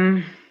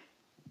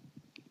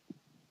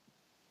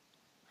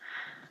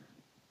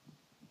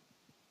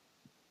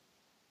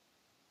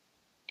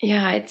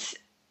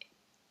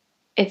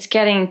 it's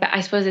getting,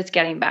 I suppose it's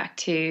getting back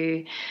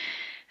to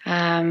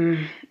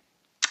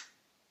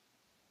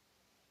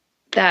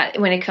that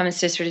when it comes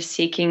to sort of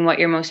seeking what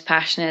you're most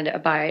passionate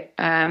about,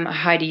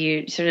 how do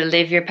you sort of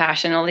live your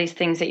passion, all these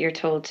things that you're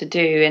told to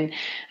do.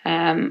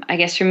 And I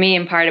guess for me,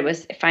 in part, it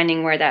was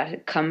finding where that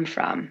had come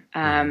from,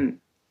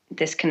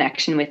 this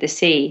connection with the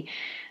sea,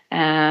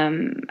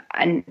 and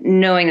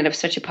knowing that it was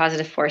such a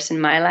positive force in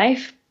my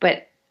life,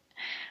 but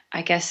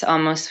I guess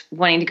almost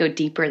wanting to go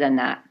deeper than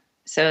that.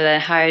 So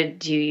then how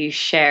do you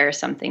share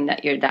something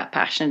that you're that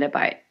passionate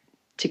about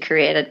to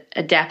create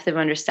a depth of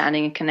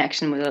understanding and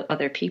connection with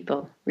other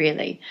people,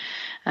 really,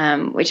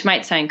 which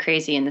might sound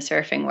crazy in the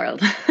surfing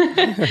world,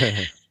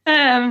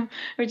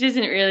 which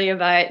isn't really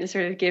about the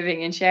sort of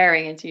giving and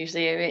sharing. It's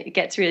usually, it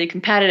gets really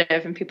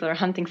competitive and people are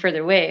hunting for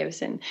their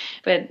waves.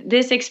 But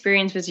this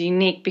experience was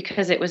unique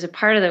because it was a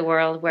part of the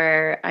world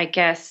where I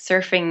guess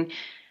surfing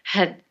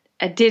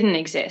didn't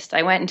exist.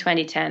 I went in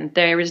 2010.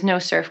 There was no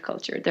surf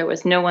culture. There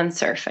was no one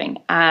surfing.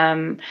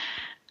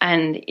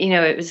 And,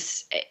 it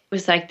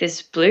was like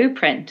this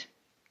blueprint.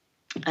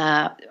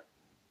 As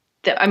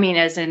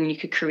in you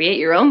could create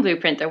your own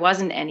blueprint. There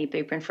wasn't any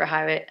blueprint for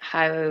how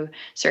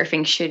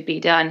surfing should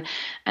be done.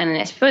 And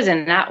I suppose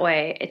in that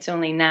way, it's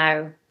only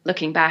now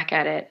looking back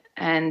at it.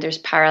 And there's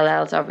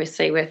parallels,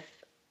 obviously, with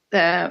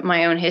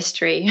my own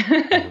history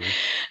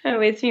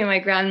with my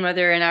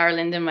grandmother in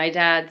Ireland and my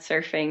dad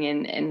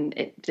surfing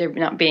and there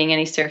not being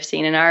any surf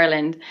scene in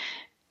Ireland.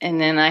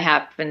 And then I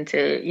happened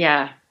to,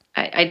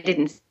 I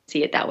didn't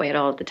see it that way at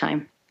all at the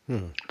time.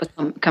 But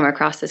come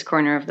across this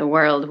corner of the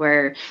world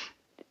where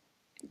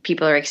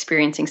people are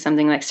experiencing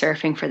something like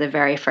surfing for the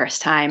very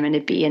first time, and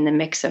to be in the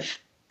mix of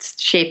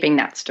shaping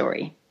that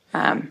story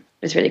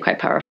was really quite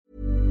powerful.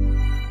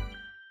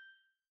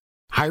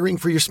 Hiring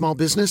for your small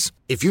business?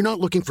 If you're not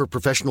looking for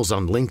professionals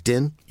on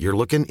LinkedIn, you're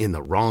looking in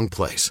the wrong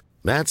place.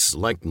 That's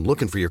like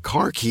looking for your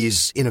car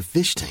keys in a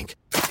fish tank.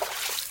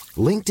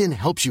 LinkedIn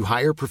helps you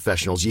hire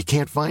professionals you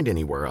can't find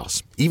anywhere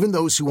else, even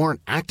those who aren't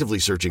actively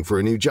searching for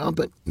a new job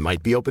but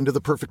might be open to the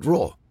perfect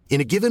role.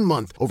 In a given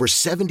month, over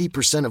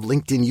 70% of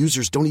LinkedIn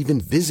users don't even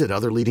visit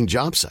other leading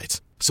job sites.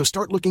 So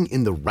start looking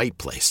in the right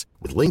place.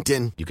 With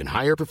LinkedIn, you can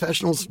hire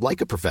professionals like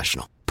a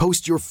professional.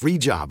 Post your free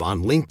job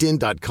on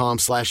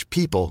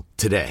linkedin.com/people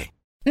today.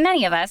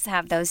 Many of us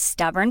have those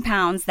stubborn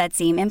pounds that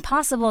seem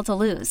impossible to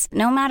lose,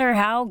 no matter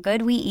how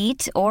good we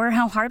eat or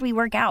how hard we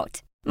work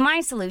out. My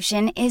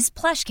solution is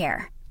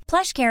PlushCare.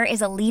 PlushCare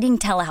is a leading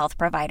telehealth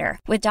provider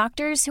with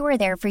doctors who are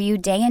there for you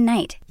day and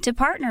night to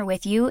partner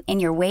with you in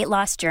your weight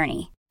loss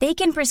journey. They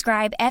can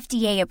prescribe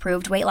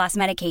FDA-approved weight loss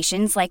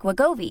medications like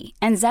Wegovy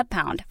and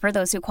Zepbound for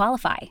those who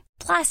qualify.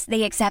 Plus,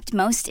 they accept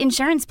most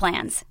insurance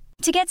plans.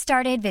 To get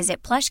started,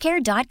 visit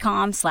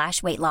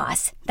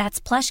plushcare.com/weightloss.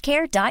 That's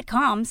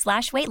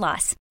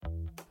plushcare.com/weightloss.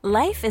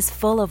 Life is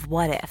full of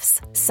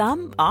what-ifs.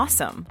 Some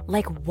awesome,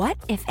 like what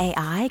if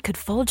AI could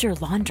fold your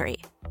laundry?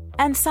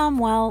 And some,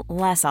 well,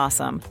 less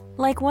awesome,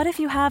 like what if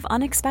you have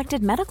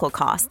unexpected medical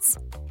costs?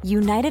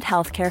 United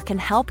Healthcare can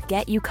help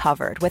get you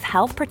covered with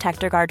Health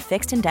Protector Guard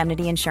fixed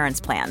indemnity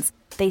insurance plans.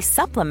 They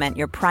supplement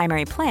your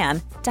primary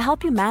plan to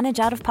help you manage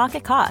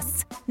out-of-pocket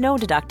costs. No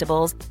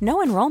deductibles,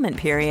 no enrollment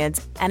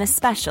periods, and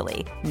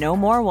especially no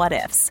more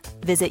what-ifs.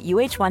 Visit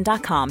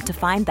uh1.com to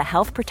find the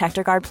Health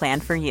Protector Guard plan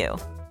for you.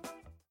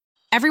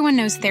 Everyone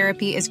knows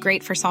therapy is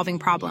great for solving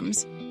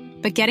problems,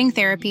 but getting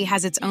therapy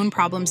has its own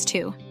problems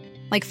too,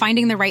 like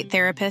finding the right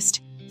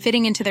therapist,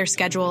 fitting into their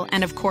schedule,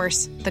 and of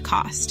course, the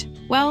cost.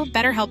 Well,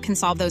 BetterHelp can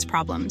solve those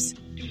problems.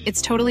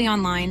 It's totally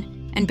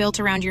online and built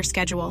around your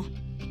schedule.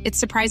 It's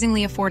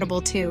surprisingly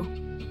affordable too.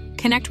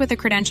 Connect with a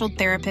credentialed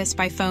therapist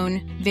by phone,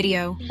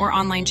 video, or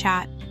online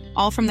chat,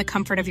 all from the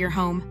comfort of your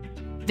home.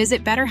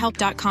 Visit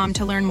BetterHelp.com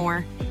to learn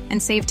more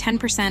and save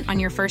 10% on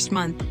your first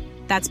month.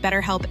 That's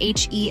BetterHelp,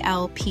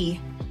 H-E-L-P.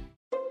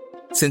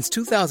 Since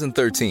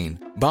 2013,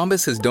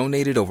 Bombas has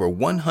donated over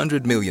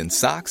 100 million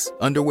socks,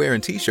 underwear,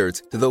 and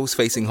T-shirts to those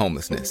facing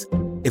homelessness.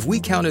 If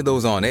we counted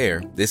those on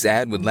air, this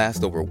ad would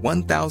last over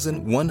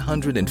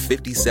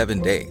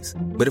 1,157 days.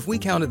 But if we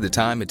counted the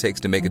time it takes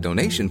to make a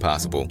donation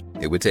possible,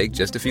 it would take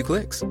just a few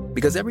clicks.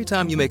 Because every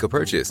time you make a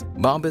purchase,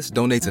 Bombas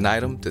donates an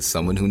item to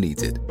someone who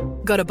needs it.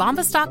 Go to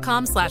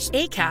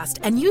bombas.com/ACAST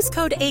and use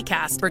code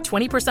ACAST for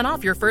 20%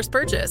 off your first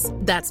purchase.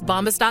 That's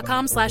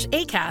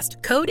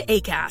bombas.com/ACAST, code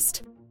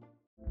ACAST.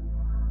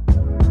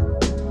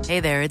 Hey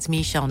there, it's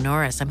Michelle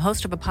Norris. I'm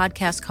host of a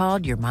podcast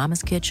called Your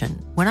Mama's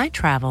Kitchen. When I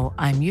travel,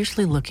 I'm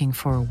usually looking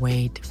for a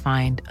way to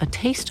find a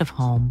taste of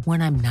home when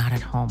I'm not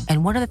at home.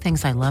 And one of the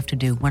things I love to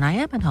do when I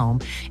am at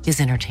home is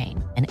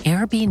entertain. And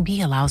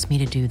Airbnb allows me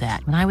to do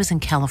that. When I was in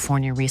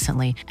California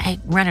recently, I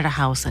rented a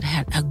house that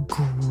had a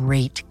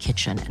great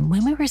kitchen. And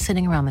when we were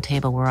sitting around the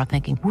table, we're all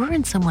thinking, we're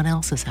in someone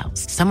else's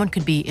house. Someone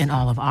could be in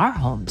all of our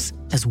homes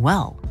as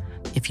well.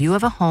 If you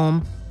have a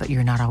home, but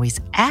you're not always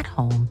at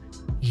home,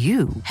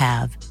 you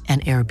have an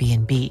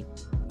Airbnb.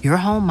 Your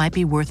home might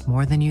be worth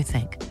more than you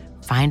think.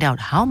 Find out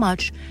how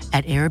much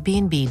at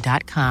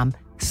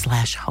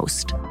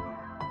airbnb.com/host.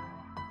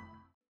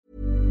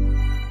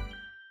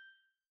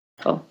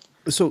 Cool.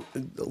 So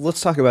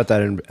let's talk about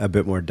that in a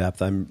bit more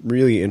depth. I'm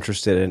really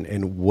interested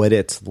in what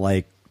it's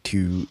like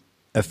to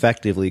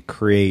effectively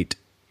create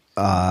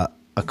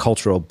a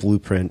cultural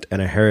blueprint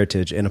and a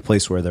heritage in a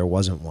place where there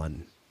wasn't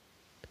one?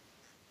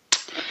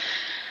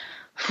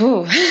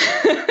 Ooh.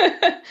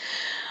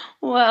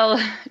 Well,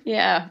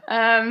 yeah.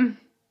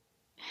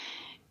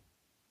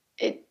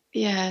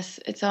 Yes,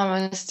 it's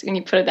almost, when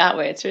you put it that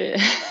way, it's really,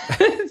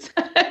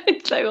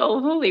 it's like, oh,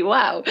 holy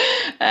wow.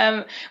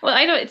 Well,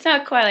 it's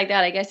not quite like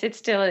that. I guess it's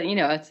still,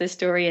 it's a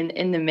story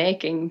in the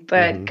making.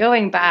 But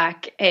going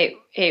back,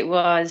 it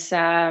was,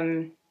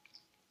 I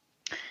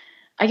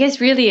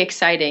guess, really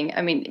exciting.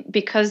 I mean,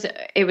 because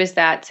it was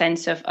that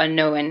sense of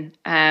unknown,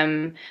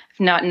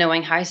 not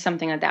knowing how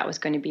something like that was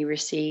going to be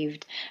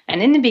received.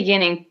 And in the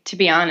beginning, to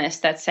be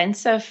honest, that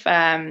sense of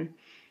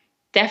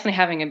definitely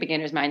having a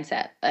beginner's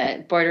mindset,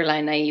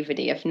 borderline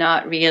naivety of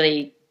not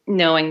really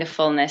knowing the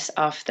fullness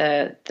of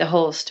the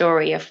whole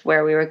story of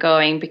where we were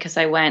going, because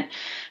I went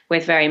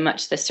with very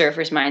much the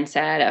surfer's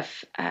mindset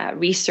of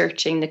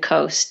researching the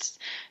coast,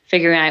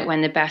 figuring out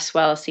when the best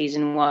swell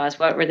season was,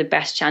 what were the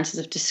best chances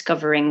of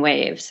discovering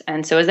waves.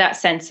 And so it was that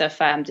sense of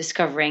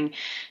discovering,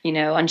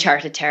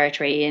 uncharted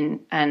territory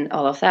and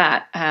all of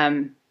that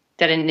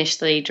that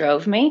initially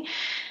drove me.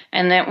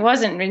 And it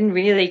wasn't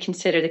really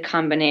considered a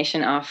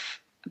combination of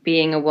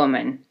being a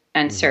woman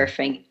and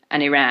surfing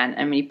and Iran.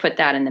 And when you put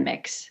that in the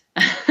mix,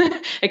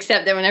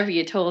 except that whenever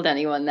you told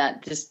anyone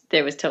that,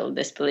 there was total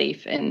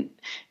disbelief and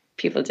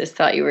people just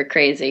thought you were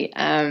crazy,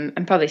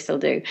 and probably still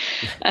do.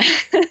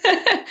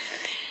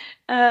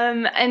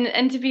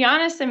 And to be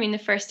honest, I mean, the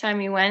first time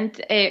we went,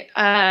 it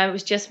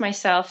was just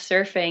myself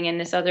surfing and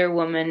this other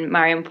woman,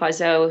 Mariam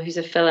Poiseau, who's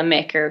a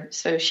filmmaker.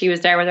 So she was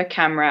there with her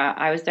camera.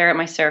 I was there at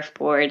my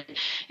surfboard.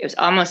 It was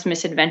almost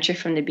misadventure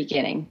from the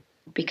beginning,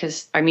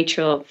 because our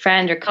mutual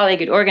friend or colleague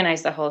who'd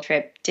organized the whole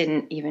trip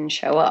didn't even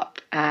show up.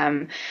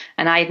 And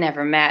we'd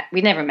never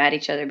met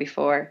each other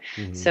before.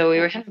 So we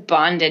were kind of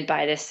bonded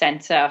by this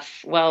sense of,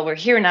 well, we're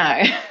here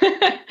now.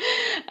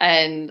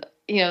 And,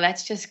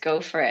 let's just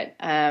go for it.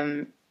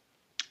 And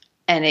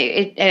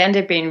it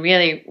ended up being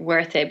really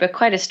worth it, but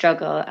quite a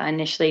struggle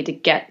initially to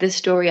get this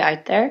story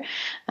out there,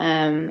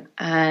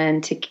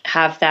 and to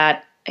have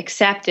that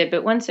accepted.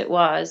 But once it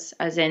was,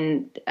 as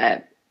in,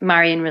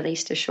 Marion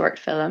released a short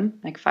film,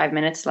 like 5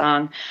 minutes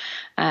long,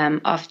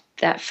 of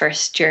that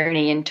first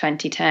journey in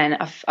 2010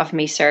 of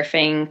me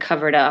surfing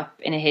covered up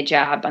in a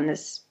hijab on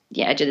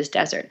the edge of this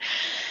desert.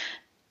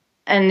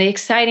 And the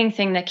exciting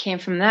thing that came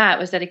from that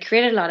was that it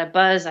created a lot of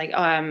buzz, like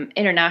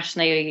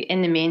internationally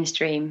in the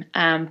mainstream,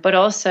 but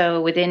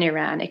also within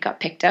Iran. It got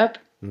picked up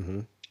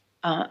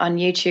on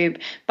YouTube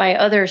by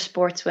other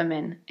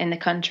sportswomen in the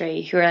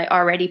country who are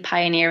already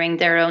pioneering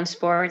their own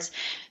sports,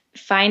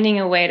 finding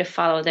a way to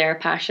follow their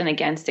passion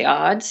against the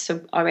odds.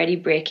 So already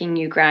breaking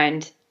new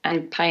ground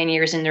and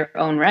pioneers in their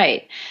own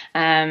right,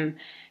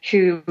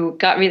 who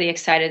got really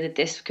excited that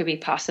this could be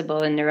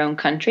possible in their own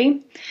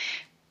country.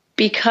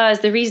 Because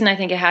the reason I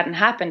think it hadn't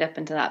happened up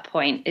until that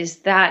point is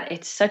that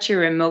it's such a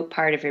remote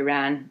part of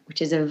Iran,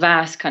 which is a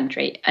vast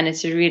country, and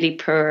it's a really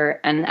poor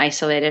and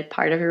isolated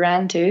part of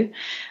Iran too,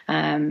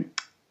 in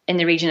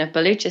the region of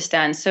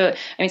Baluchistan. So, I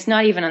mean, it's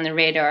not even on the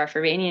radar of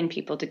Iranian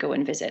people to go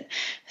and visit.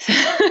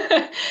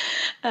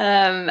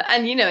 And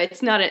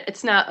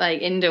it's not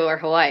like Indo or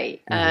Hawaii.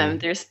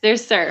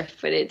 There's surf,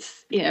 but it's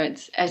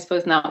I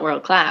suppose not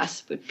world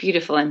class, but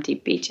beautiful empty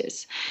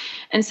beaches.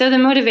 And so the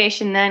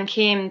motivation then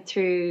came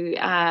through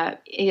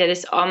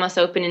this almost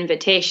open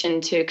invitation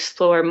to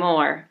explore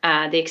more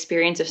the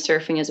experience of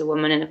surfing as a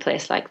woman in a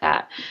place like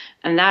that.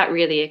 And that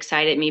really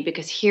excited me,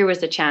 because here was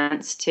the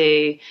chance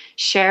to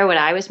share what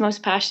I was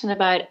most passionate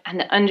about and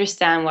to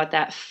understand what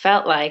that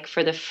felt like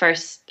for the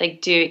first,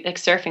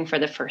 surfing for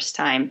the first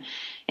time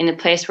in a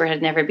place where it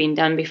had never been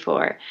done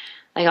before.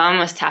 Like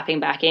almost tapping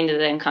back into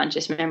the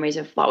unconscious memories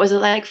of what was it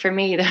like for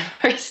me the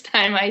first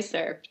time I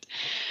surfed.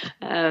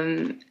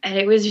 And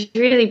it was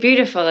really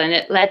beautiful, and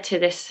it led to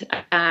this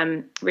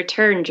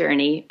return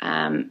journey,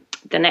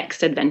 the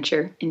next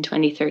adventure in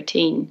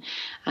 2013,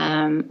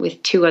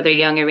 with two other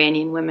young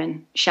Iranian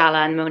women,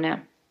 Shala and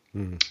Mona.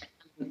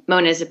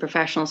 Mona is a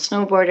professional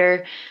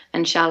snowboarder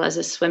and Shala is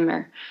a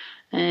swimmer.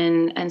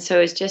 And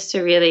so it's just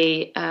a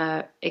really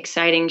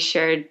exciting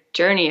shared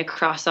journey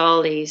across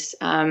all these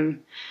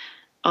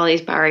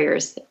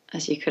barriers,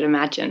 as you could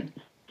imagine.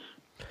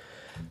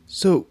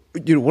 So,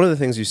 one of the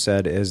things you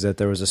said is that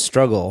there was a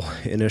struggle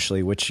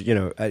initially, which,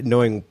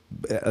 knowing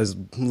as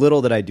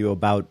little that I do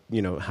about,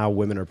 how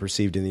women are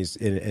perceived in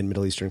in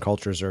Middle Eastern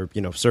cultures, or,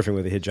 surfing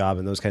with a hijab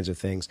and those kinds of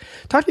things.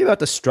 Talk to me about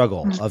the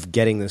struggle of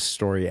getting this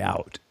story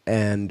out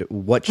and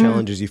what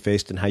challenges you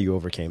faced and how you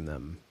overcame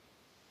them.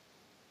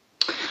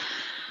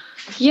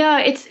 Yeah,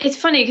 it's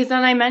funny because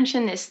then I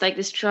mentioned this, like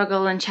the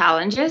struggle and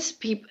challenges,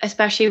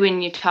 especially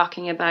when you're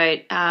talking about,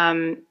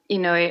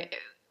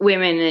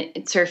 women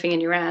surfing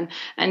in Iran.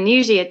 And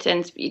usually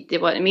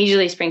what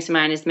immediately springs to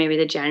mind is maybe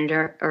the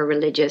gender or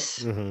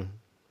religious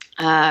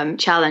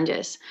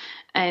challenges.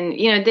 And,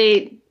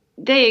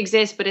 they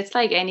exist, but it's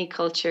like any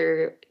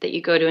culture that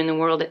you go to in the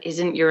world that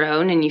isn't your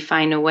own, and you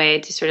find a way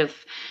to sort of,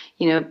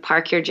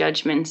 park your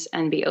judgments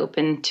and be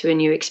open to a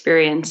new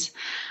experience.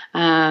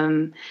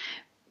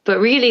 but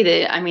really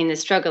the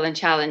struggle and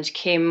challenge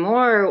came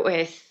more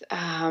with,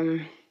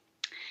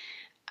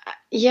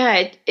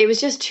 it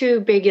was just too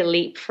big a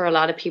leap for a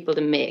lot of people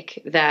to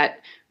make, that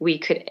we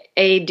could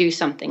do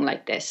something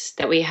like this,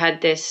 that we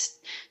had this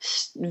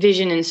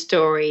vision and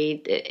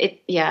story.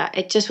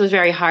 It just was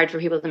very hard for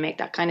people to make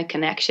that kind of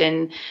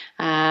connection,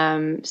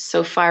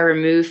 so far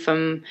removed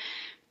from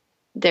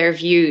their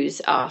views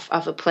of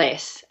a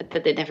place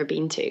that they'd never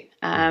been to,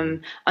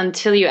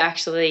 until we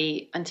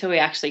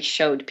actually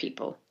showed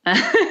people.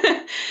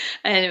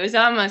 And it was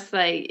almost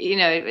like,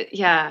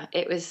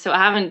 it was so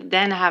having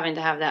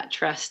to have that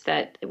trust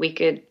that we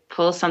could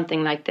pull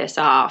something like this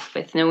off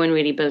with no one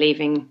really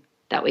believing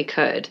that we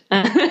could.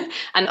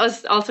 And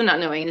us also not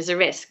knowing there's a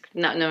risk,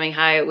 not knowing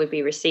how it would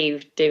be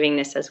received doing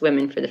this as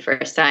women for the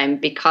first time,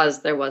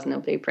 because there was no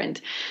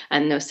blueprint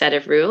and no set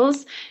of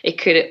rules. It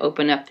could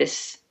open up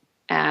this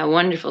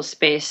wonderful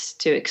space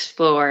to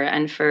explore,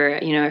 and for,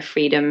 a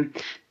freedom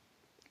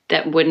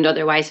that wouldn't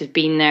otherwise have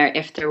been there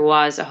if there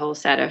was a whole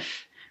set of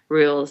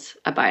rules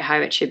about how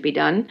it should be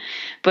done,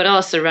 but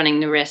also running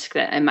the risk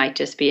that it might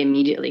just be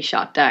immediately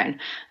shot down.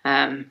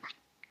 So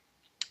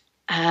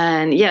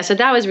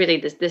that was really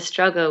the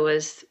struggle,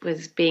 was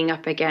being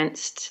up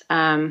against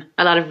a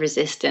lot of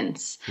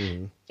resistance,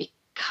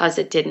 because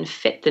it didn't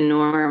fit the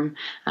norm.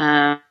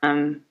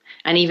 And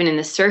even in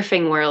the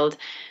surfing world,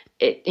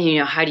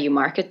 how do you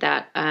market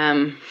that?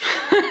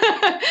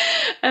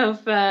 There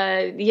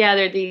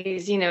are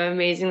these,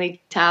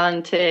 amazingly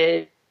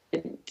talented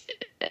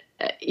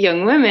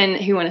young women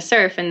who want to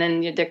surf, and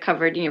then they're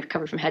covered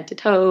from head to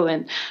toe,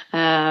 and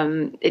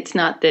it's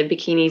not the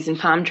bikinis and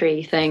palm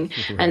tree thing.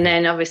 Right. And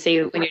then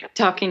obviously when you're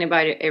talking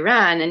about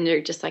Iran, and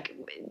you're just like,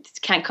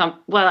 can't come.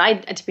 Well, I,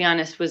 to be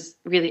honest, was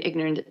really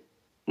ignorant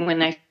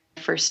when I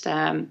first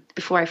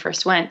before I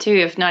first went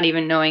too, of not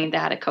even knowing they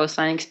had a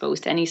coastline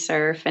exposed to any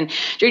surf, and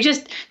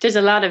there's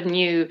a lot of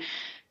new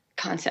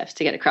concepts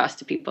to get across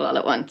to people all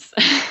at once.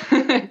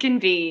 It can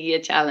be a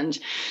challenge.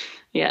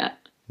 Yeah.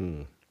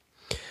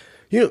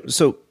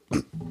 So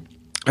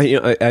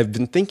I've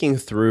been thinking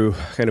through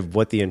kind of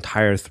what the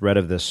entire thread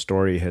of this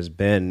story has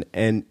been,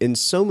 and in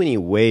so many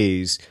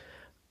ways,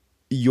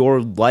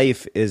 your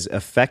life is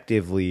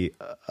effectively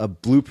a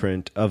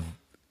blueprint of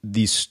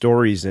these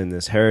stories and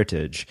this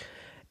heritage.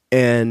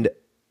 And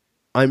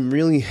I'm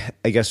really,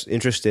 I guess,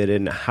 interested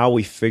in how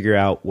we figure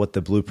out what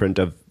the blueprint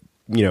of,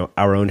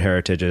 our own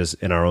heritage is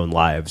in our own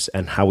lives,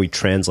 and how we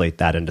translate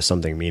that into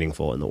something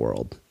meaningful in the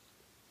world.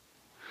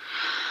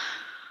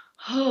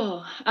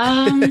 Yeah,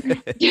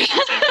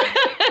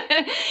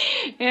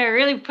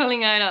 really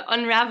pulling out,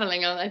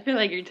 unraveling. I feel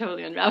like you're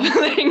totally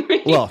unraveling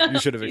me. Well, you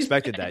should have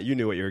expected that. You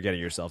knew what you were getting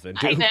yourself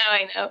into.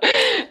 I know.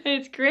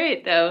 It's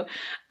great though.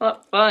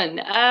 What fun.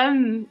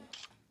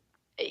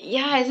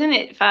 Isn't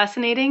it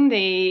fascinating?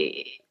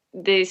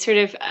 The sort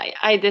of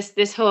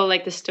this whole,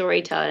 like, the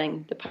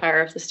storytelling, the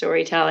power of the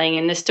storytelling,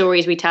 and the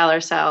stories we tell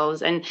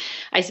ourselves. And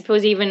I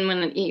suppose even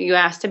when you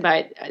asked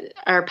about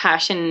our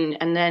passion,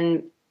 and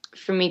then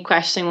for me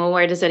questioning, well,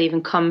 where does that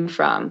even come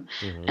from?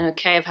 Mm-hmm. And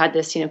okay, I've had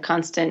this,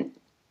 constant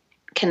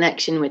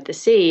connection with the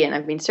sea, and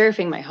I've been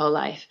surfing my whole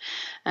life.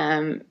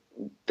 But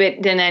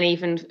then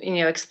even,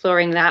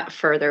 exploring that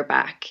further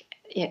back,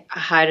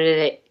 how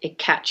did it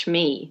catch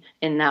me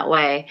in that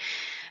way?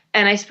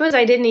 And I suppose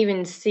I didn't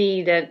even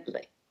see that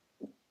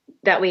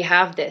we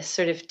have this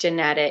sort of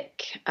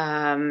genetic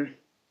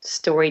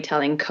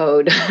storytelling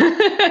code,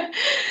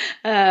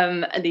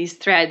 these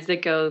threads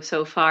that go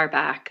so far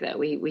back that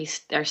we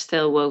are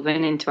still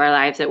woven into our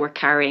lives, that we're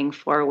carrying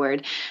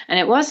forward. And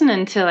it wasn't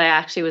until I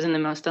actually was in the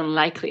most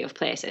unlikely of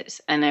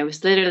places, and I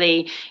was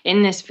literally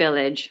in this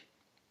village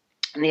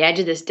on the edge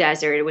of this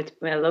desert with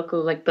a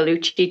local, like,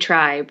 Baluchi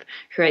tribe,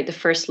 who are the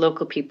first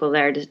local people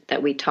there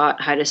that we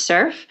taught how to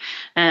surf.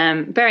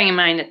 Bearing in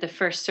mind that the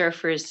first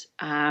surfers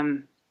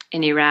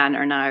in Iran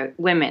are now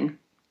women.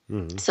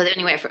 Mm-hmm. So the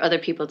only way for other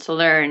people to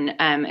learn,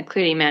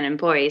 including men and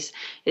boys,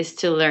 is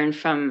to learn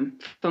from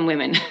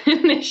women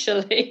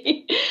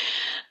initially,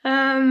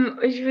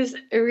 which was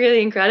a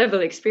really incredible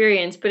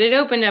experience. But it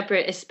opened up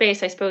a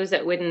space, I suppose,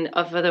 that wouldn't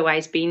have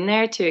otherwise been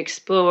there, to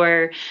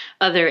explore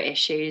other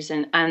issues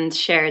and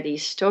share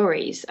these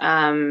stories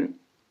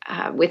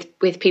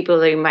with people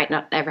who might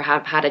not ever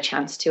have had a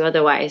chance to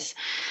otherwise.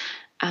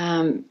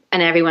 And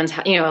everyone's,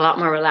 a lot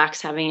more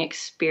relaxed, having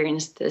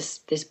experienced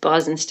this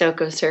buzz and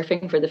stoke of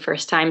surfing for the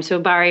first time. So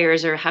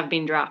barriers have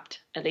been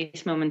dropped, at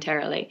least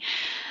momentarily.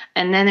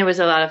 And then there was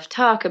a lot of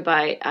talk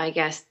about, I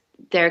guess,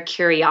 their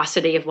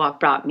curiosity of what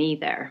brought me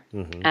there,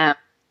 mm-hmm.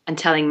 And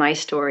telling my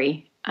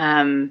story.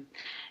 And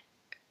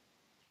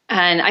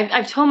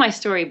I've told my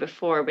story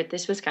before, but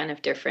this was kind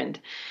of different.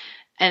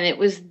 And it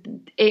was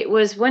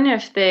one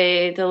of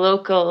the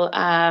local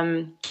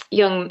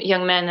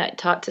young men that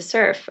taught to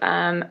surf,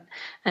 and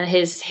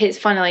his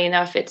funnily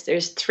enough,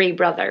 there's three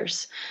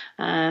brothers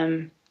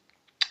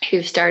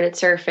who've started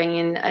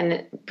surfing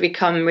and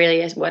become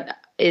really as what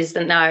is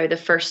now the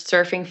first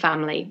surfing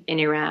family in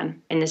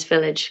Iran, in this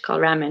village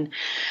called Ramin.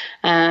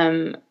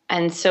 And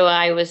And so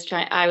I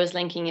was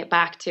linking it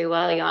back to,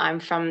 well, I'm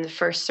from the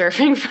first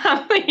surfing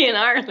family in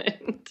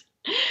Ireland.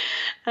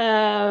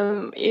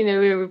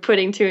 We were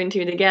putting two and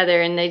two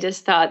together, and they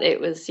just thought it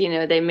was,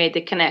 they made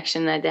the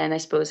connection that then I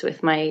suppose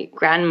with my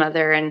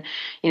grandmother and,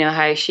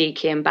 how she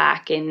came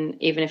back,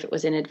 and even if it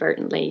was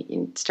inadvertently,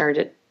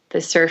 started the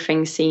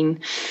surfing scene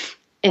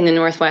in the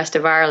northwest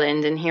of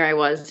Ireland. And here I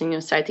was,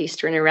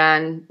 southeastern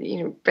Iran,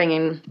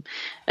 bringing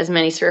as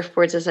many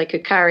surfboards as I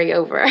could carry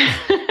over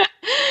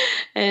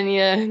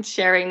and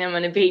sharing them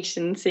on a beach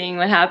and seeing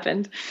what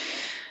happened.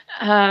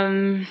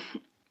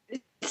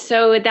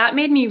 So that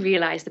made me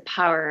realize the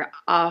power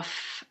of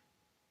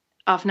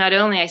not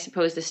only, I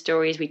suppose, the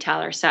stories we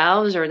tell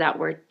ourselves or that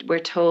we're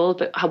told,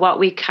 but what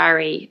we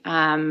carry,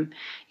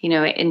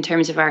 in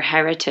terms of our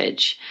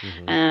heritage.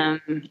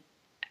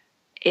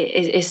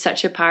 Is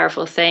such a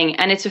powerful thing,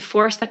 and it's a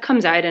force that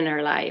comes out in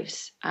our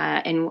lives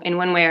in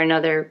one way or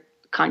another,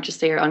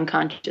 consciously or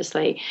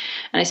unconsciously.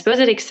 And I suppose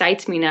it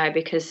excites me now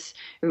because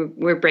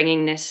we're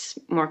bringing this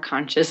more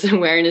conscious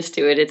awareness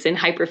to it. It's in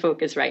hyper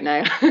focus right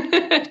now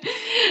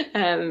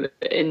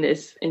in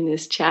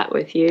this chat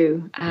with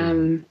you.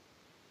 I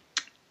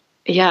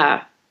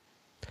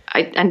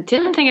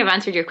didn't think I've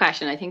answered your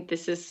question. I think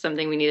this is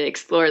something we need to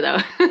explore, though.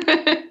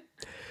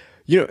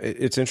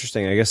 It's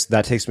interesting. I guess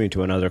that takes me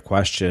to another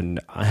question.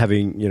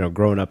 Having,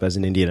 grown up as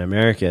an Indian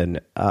American,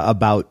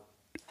 about,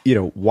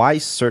 why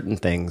certain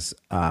things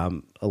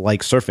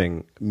like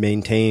surfing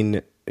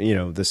maintain,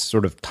 this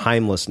sort of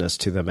timelessness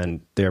to them,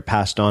 and they're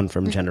passed on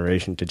from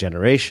generation to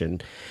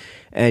generation.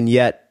 And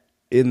yet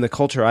in the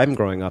culture I'm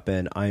growing up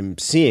in, I'm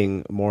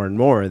seeing more and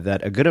more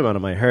that a good amount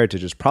of my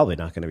heritage is probably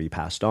not going to be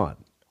passed on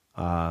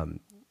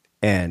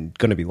and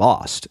going to be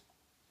lost,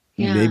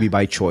 maybe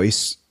by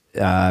choice.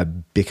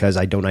 Because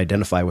I don't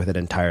identify with it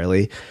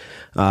entirely.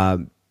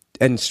 And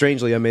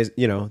strangely,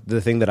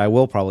 the thing that I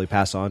will probably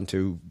pass on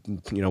to,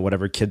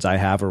 whatever kids I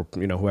have or,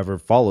 whoever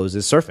follows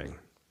is surfing.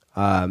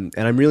 And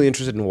I'm really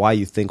interested in why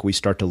you think we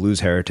start to lose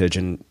heritage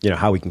and,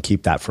 how we can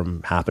keep that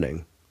from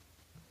happening.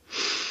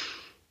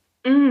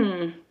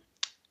 Well,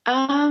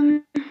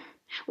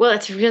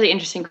 it's a really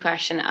interesting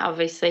question,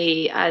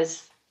 obviously,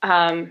 as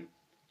an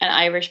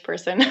Irish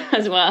person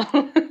as well.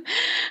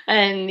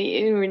 And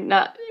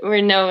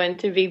we're known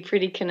to be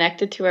pretty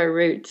connected to our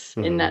roots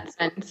in that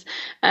sense.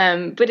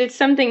 But it's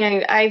something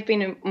I've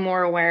been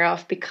more aware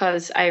of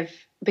because I've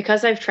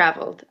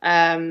traveled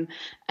and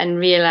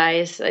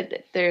realized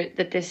that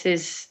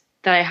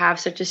I have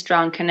such a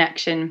strong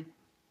connection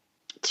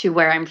to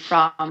where I'm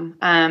from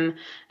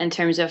in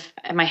terms of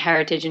my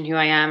heritage and who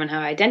I am and how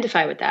I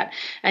identify with that.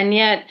 And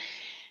yet,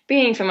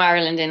 being from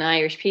Ireland and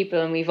Irish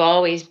people, and we've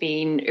always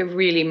been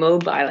really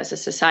mobile as a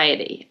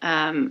society.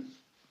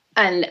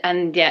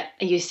 And yet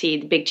you see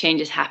the big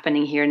changes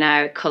happening here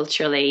now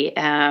culturally.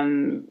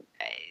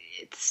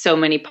 So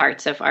many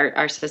parts of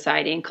our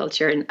society and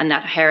culture, and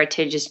that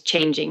heritage is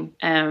changing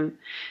and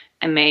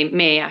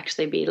may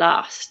actually be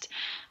lost.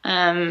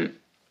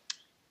 But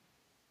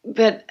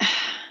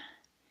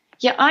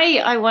yeah,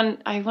 I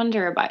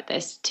wonder about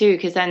this too,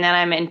 because then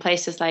I'm in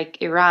places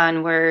like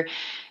Iran where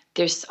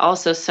there's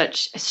also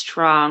such a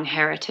strong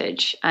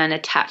heritage and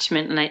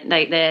attachment, and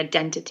like the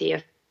identity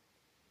of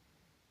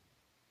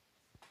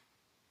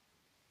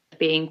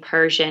being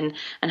Persian,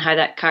 and how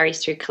that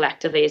carries through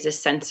collectively is a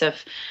sense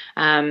of,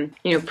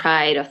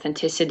 pride,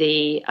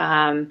 authenticity,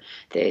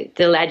 the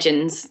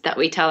legends that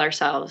we tell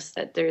ourselves,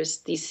 that there's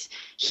these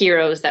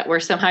heroes that we're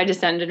somehow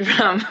descended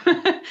from.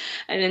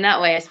 And in that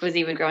way, I suppose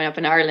even growing up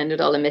in Ireland with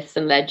all the myths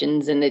and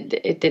legends, and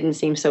it didn't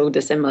seem so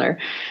dissimilar.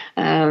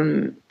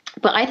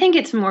 But I think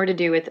it's more to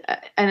do with,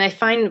 and I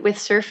find with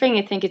surfing,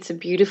 I think it's a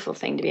beautiful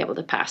thing to be able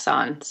to pass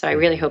on. So I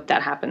really hope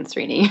that happens,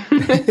 Srini.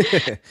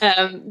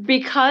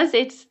 Because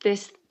it's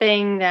this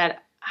thing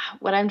that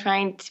what I'm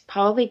trying to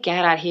probably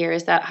get at here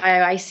is that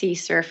how I see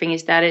surfing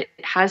is that it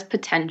has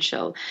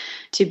potential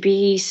to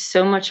be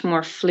so much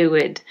more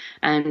fluid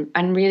and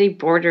really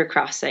border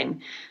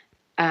crossing.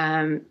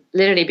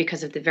 Literally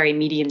because of the very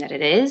medium that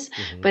it is,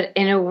 but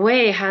in a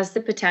way has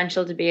the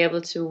potential to be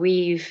able to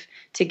weave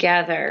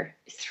together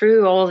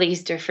through all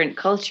these different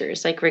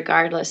cultures, like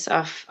regardless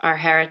of our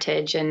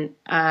heritage and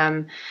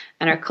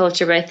our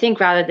culture. But I think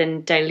rather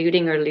than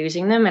diluting or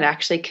losing them, it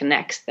actually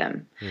connects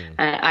them.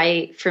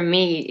 For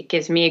me, it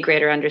gives me a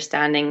greater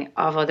understanding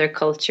of other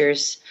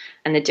cultures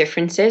and the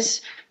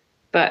differences,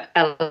 but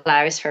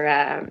allows for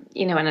a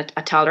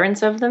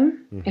tolerance of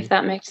them, if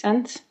that makes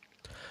sense.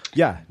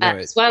 Yeah, no,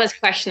 as well as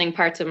questioning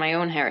parts of my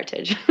own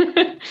heritage.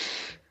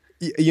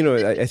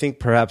 I think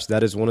perhaps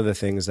that is one of the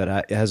things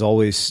that has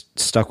always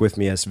stuck with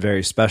me as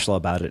very special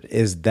about it,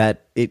 is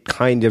that it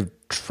kind of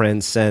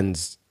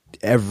transcends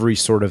every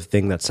sort of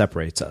thing that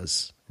separates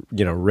us.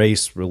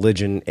 Race,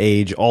 religion,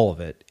 age, all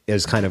of it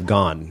is kind of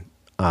gone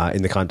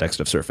in the context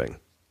of surfing.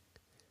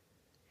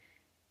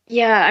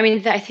 Yeah, I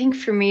mean, I think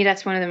for me,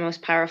 that's one of the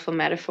most powerful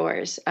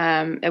metaphors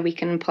that we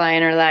can apply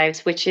in our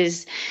lives, which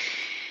is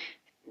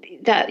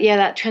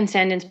that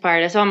transcendence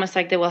part is almost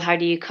like well, how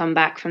do you come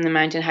back from the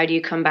mountain? How do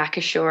you come back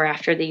ashore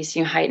after these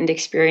heightened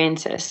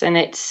experiences? And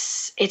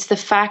it's the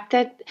fact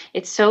that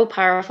it's so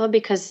powerful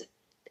because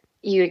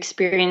you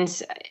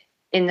experience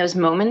in those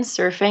moments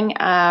surfing.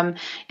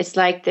 It's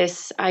like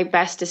this, I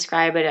best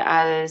describe it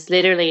as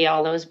literally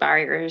all those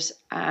barriers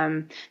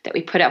that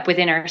we put up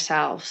within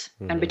ourselves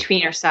and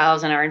between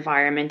ourselves and our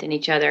environment and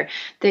each other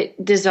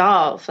that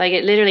dissolve. Like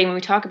it literally, when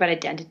we talk about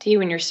identity,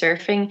 when you're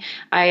surfing,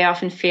 I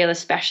often feel,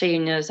 especially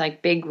in those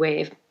like big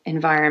wave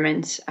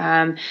environments,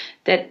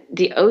 that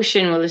the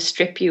ocean will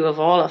strip you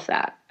of all of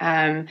that.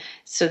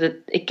 So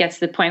that it gets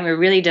to the point where it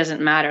really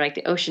doesn't matter. Like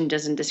the ocean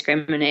doesn't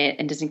discriminate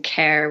and doesn't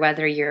care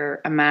whether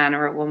you're a man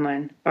or a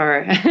woman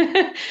or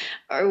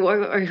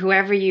or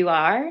whoever you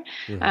are.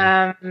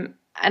 And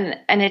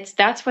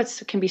that's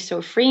what can be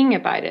so freeing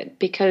about it,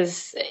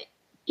 because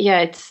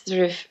it's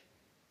sort of,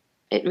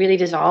 it really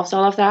dissolves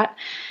all of that,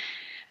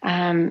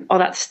 all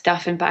that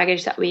stuff and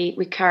baggage that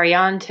we carry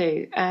on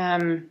to.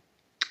 And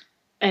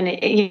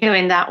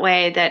in that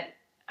way that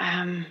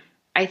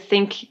I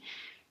think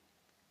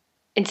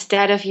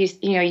instead of you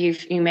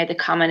made the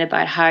comment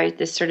about how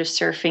this sort of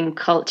surfing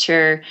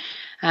culture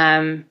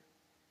has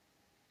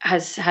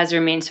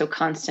remained so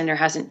constant or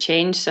hasn't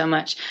changed so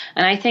much.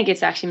 And I think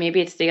it's actually, maybe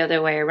it's the other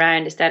way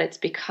around, is that it's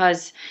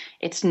because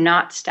it's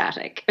not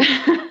static.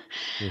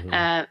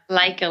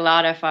 Like a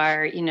lot of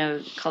our,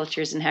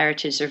 cultures and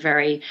heritage are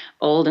very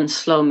old and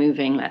slow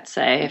moving, let's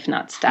say, if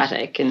not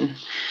static. And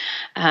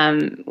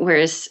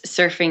whereas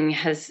surfing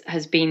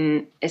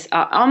is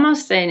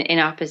almost in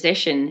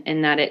opposition,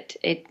 in that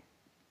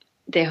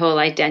the whole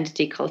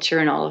identity, culture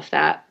and all of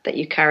that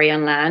you carry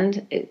on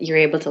land, you're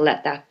able to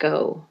let that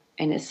go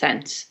in a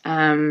sense,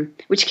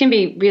 which can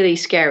be really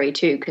scary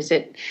too, because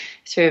it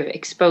sort of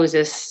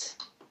exposes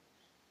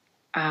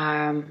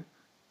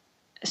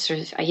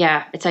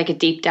it's like a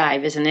deep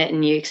dive, isn't it?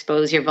 And you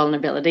expose your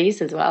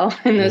vulnerabilities as well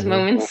in those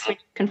moments when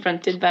you're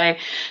confronted by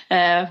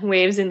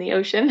waves in the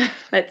ocean,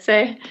 let's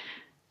say.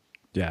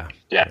 Yeah,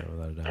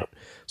 without a doubt.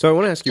 So I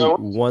want to ask you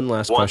one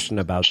last question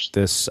about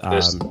this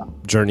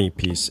journey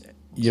piece.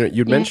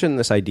 You'd mentioned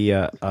this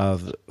idea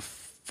of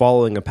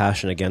following a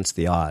passion against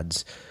the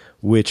odds,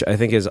 which I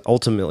think is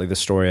ultimately the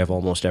story of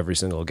almost every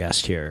single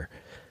guest here.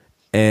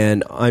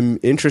 And I'm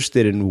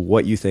interested in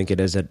what you think it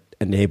is that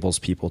enables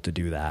people to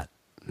do that.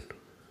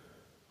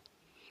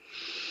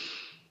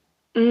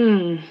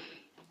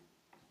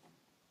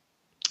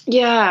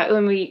 Yeah,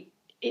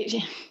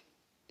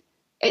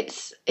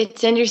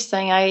 it's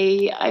interesting.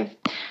 I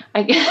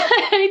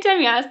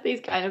anytime you ask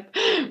these kind of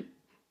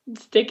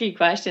sticky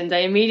questions, I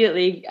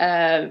immediately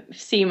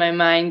see my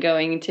mind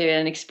going to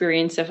an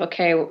experience of,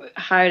 okay,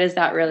 how does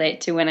that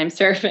relate to when I'm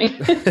surfing?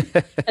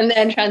 And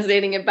then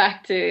translating it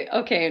back to,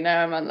 okay,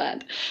 now I'm on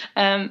land.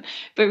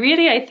 But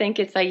really, I think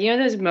it's like,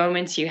 those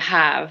moments you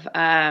have,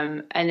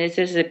 and this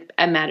is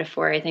a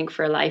metaphor, I think,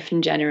 for life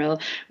in general,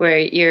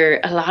 where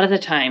a lot of the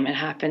time it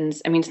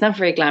happens. I mean, it's not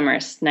very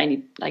glamorous.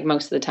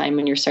 Most of the time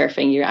when you're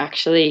surfing, you're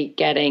actually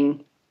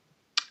getting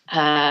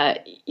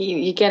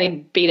you're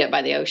getting beat up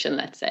by the ocean,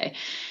 let's say,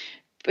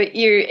 but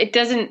it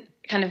doesn't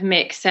kind of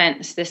make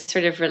sense, this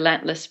sort of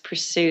relentless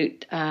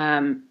pursuit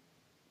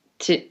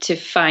to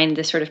find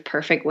the sort of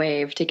perfect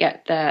wave, to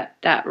get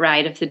that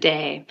ride of the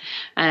day,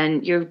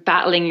 and you're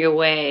battling your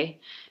way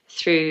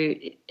through.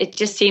 It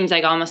just seems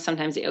like almost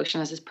sometimes the ocean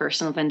has this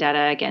personal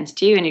vendetta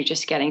against you, and you're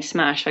just getting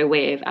smashed by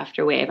wave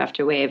after wave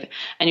after wave,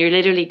 and you're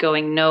literally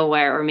going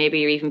nowhere, or maybe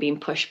you're even being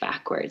pushed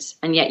backwards,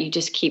 and yet you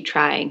just keep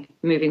trying,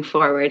 moving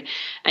forward,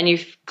 and you're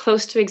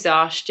close to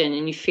exhaustion,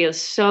 and you feel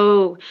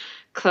so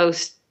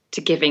close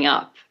to giving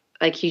up,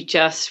 like you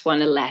just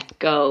want to let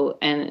go,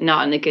 and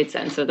not in the good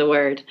sense of the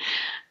word,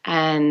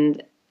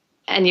 and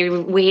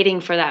you're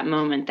waiting for that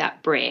moment,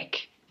 that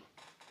break.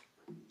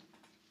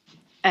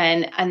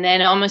 And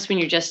then almost when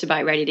you're just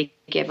about ready to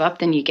give up,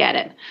 then you get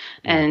it.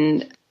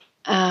 And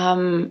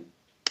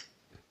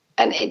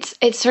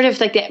it's sort of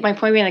like my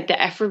point being, like,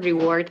 the effort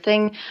reward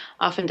thing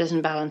often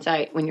doesn't balance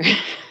out when you're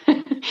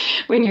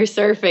when you're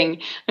surfing.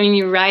 I mean,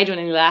 you ride when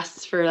it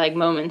lasts for like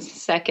moments,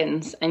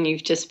 seconds, and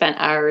you've just spent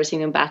hours,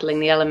 battling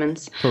the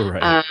elements.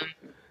 Right.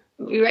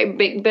 Right,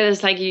 but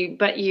it's like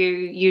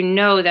you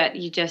know that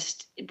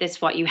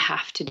that's what you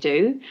have to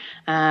do,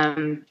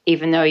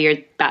 even though you're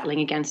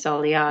battling against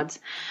all the odds.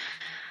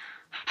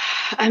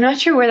 I'm not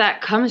sure where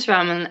that comes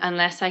from,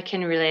 unless I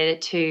can relate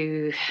it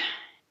to,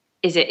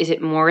 is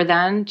it more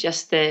than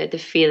just the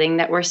feeling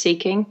that we're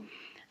seeking,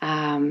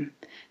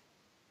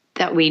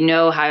 that we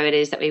know how it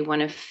is that we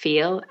want to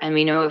feel, and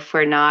we know if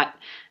we're not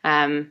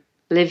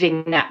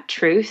living that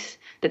truth,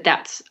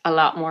 that's a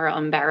lot more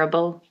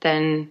unbearable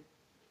than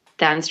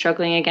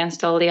struggling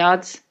against all the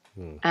odds.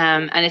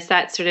 And it's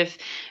that sort of,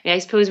 I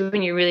suppose,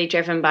 when you're really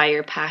driven by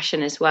your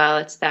passion as well,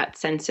 it's that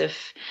sense of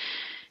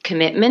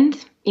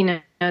commitment,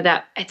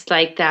 that it's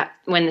like that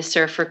when the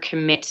surfer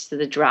commits to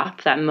the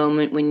drop, that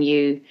moment when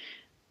you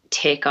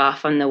take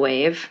off on the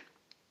wave,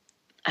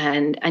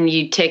 and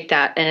you take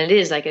that, and it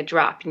is like a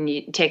drop, and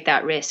you take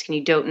that risk, and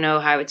you don't know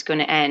how it's going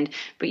to end,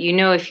 but you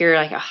know, if you're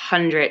like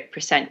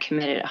 100%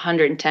 committed,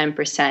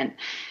 110%,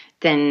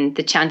 then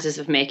the chances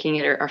of making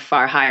it are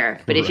far higher.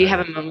 But if you have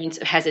a moment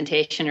of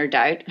hesitation or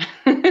doubt,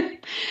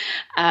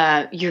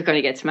 you're going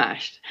to get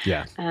smashed.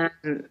 Yeah.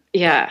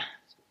 Yeah.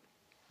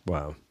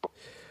 Wow.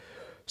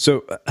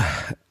 So,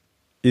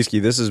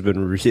 Easkey, this has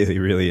been really,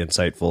 really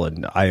insightful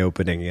and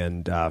eye-opening,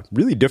 and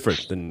really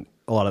different than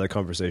a lot of the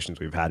conversations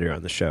we've had here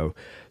on the show.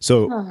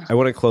 So I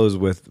want to close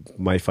with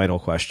my final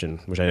question,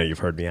 which I know you've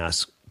heard me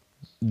ask.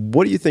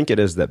 What do you think it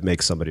is that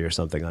makes somebody or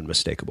something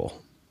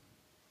unmistakable?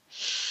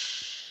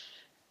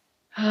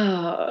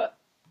 Oh,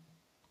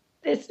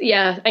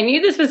 I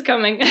knew this was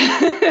coming.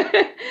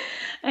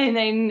 And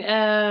then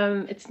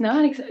it's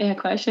not a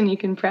question you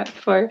can prep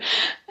for.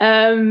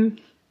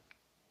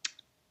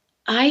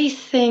 I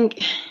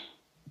think,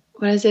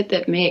 what is it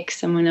that makes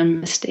someone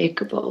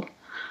unmistakable?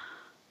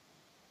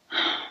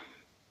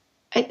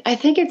 I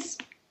think it's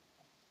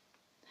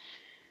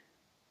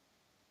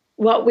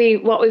what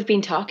we've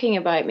been talking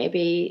about,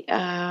 maybe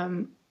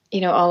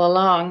all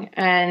along,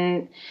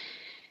 and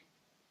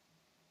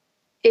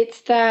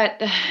it's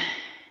that.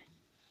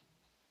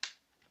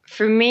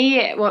 For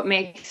me, what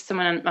makes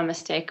someone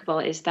unmistakable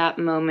is that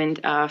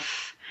moment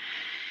of,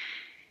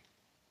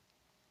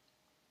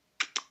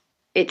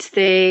 it's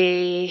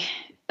the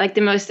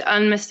most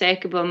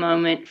unmistakable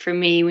moment for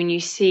me when you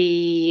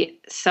see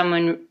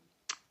someone,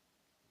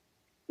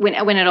 when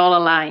it all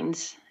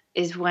aligns,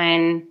 is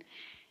when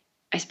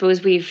I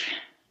suppose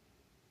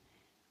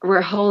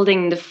we're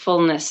holding the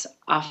fullness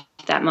of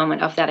that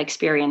moment, of that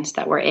experience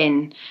that we're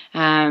in,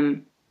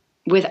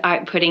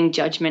 without putting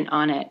judgment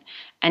on it.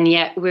 And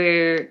yet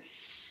we're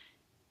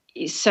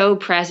so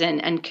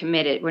present and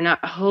committed. We're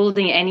not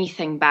holding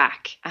anything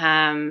back.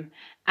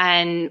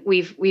 And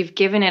we've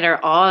given it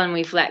our all, and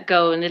we've let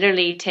go, and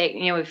literally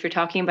if you're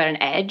talking about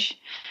an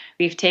edge,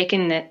 we've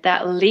taken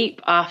that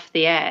leap off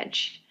the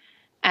edge,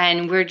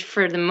 and we're,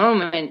 for the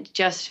moment,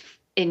 just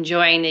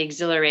enjoying the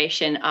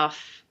exhilaration of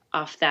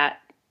that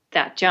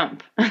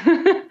jump,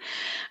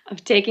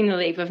 of taking the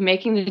leap, of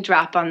making the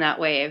drop on that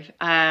wave,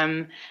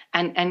 and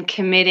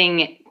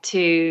committing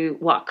to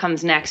what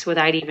comes next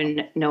without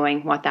even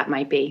knowing what that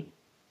might be,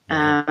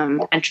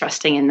 and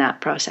trusting in that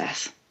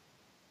process.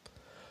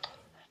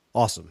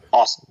 Awesome.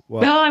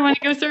 Well, I want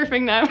to go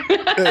surfing now.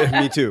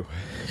 Me too.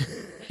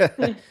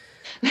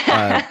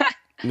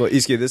 Well,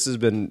 Easkey, this has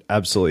been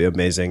absolutely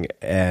amazing,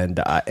 and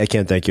I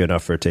can't thank you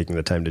enough for taking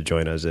the time to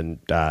join us and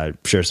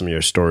share some of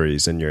your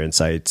stories and your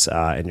insights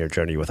and your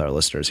journey with our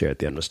listeners here at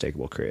The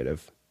Unmistakable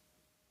Creative.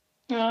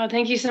 Oh,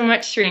 thank you so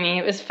much,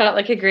 Srini. It felt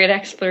like a great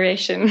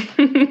exploration.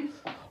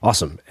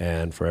 Awesome.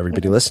 And for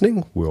everybody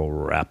listening, we'll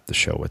wrap the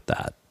show with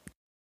that.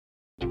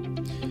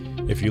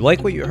 If you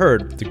like what you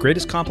heard, the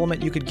greatest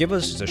compliment you could give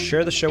us is to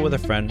share the show with a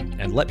friend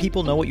and let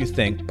people know what you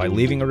think by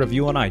leaving a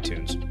review on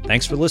iTunes.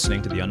 Thanks for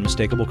listening to The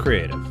Unmistakable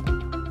Creative.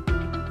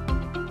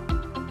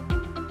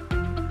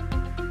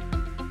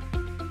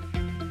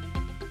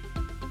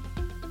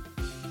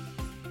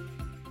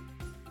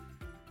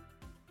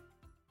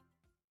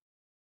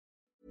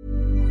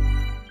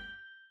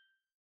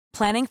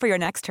 Planning for your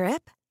next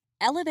trip?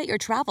 Elevate your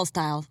travel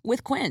style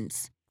with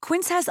Quince.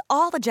 Quince has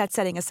all the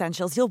jet-setting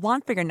essentials you'll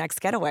want for your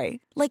next getaway,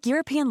 like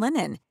European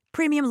linen,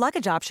 premium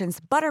luggage options,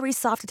 buttery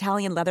soft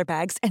Italian leather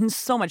bags, and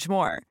so much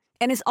more.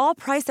 And is all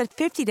priced at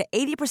 50 to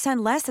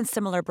 80% less than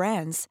similar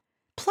brands.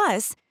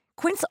 Plus,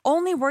 Quince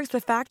only works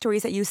with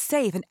factories that use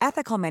safe and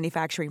ethical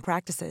manufacturing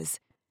practices.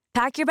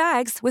 Pack your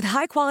bags with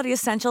high-quality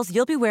essentials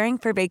you'll be wearing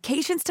for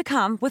vacations to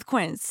come with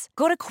Quince.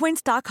 Go to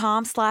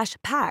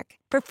quince.com/pack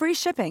for free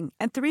shipping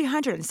and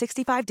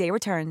 365-day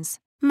returns.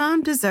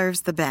 Mom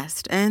deserves the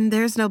best, and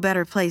there's no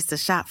better place to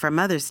shop for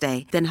Mother's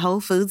Day than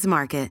Whole Foods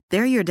Market.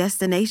 They're your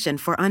destination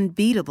for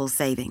unbeatable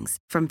savings,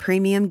 from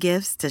premium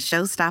gifts to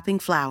show-stopping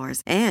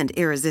flowers and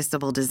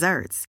irresistible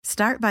desserts.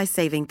 Start by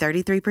saving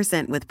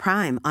 33% with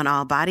Prime on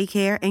all body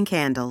care and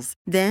candles.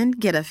 Then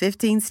get a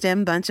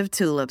 15-stem bunch of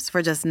tulips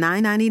for just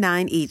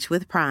 $9.99 each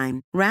with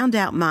Prime. Round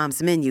out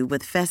Mom's menu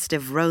with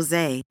festive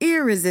rosé,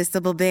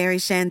 irresistible berry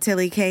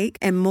chantilly cake,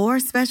 and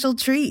more special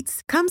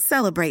treats. Come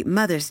celebrate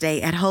Mother's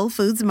Day at Whole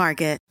Foods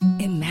Market.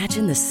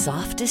 Imagine the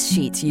softest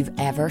sheets you've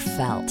ever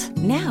felt.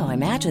 Now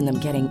imagine them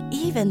getting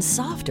even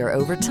softer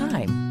over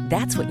time.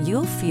 That's what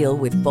you'll feel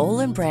with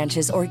Boll &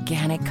 Branch's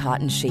organic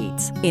cotton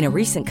sheets. In a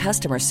recent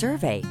customer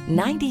survey,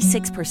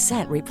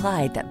 96%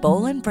 replied that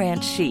Boll &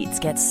 Branch sheets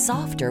get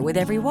softer with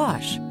every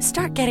wash.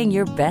 Start getting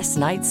your best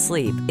night's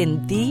sleep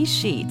in these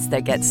sheets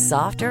that get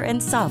softer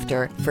and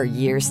softer for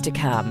years to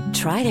come.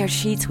 Try their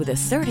sheets with a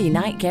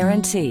 30-night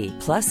guarantee.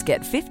 Plus,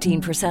 get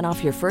 15%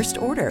 off your first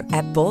order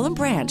at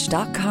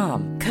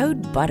bollandbranch.com.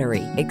 Code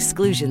BUTTERY.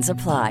 Exclusions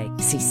apply.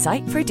 See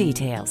site for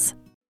details.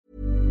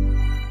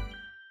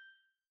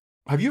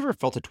 Have you ever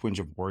felt a twinge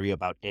of worry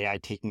about AI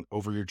taking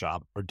over your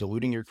job or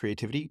diluting your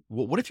creativity?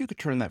 Well, what if you could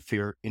turn that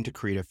fear into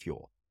creative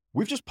fuel?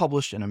 We've just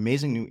published an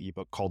amazing new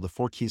ebook called The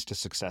 4 Keys to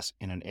Success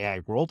in an AI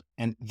World,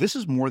 and this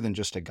is more than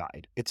just a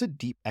guide. It's a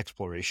deep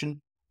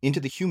exploration into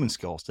the human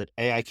skills that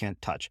AI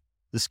can't touch,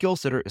 the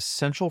skills that are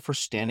essential for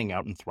standing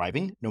out and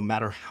thriving, no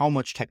matter how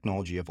much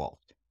technology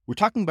evolved. We're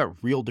talking about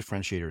real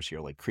differentiators here,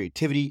 like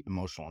creativity,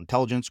 emotional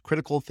intelligence,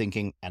 critical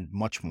thinking, and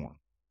much more.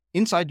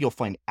 Inside, you'll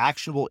find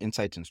actionable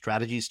insights and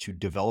strategies to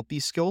develop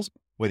these skills,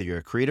 whether you're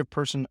a creative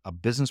person, a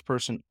business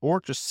person,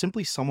 or just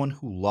simply someone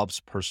who loves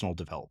personal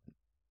development.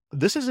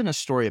 This isn't a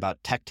story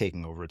about tech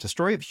taking over. It's a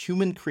story of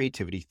human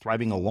creativity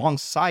thriving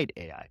alongside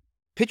AI.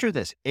 Picture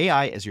this,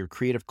 AI as your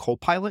creative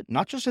co-pilot,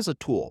 not just as a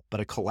tool, but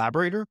a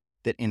collaborator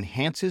that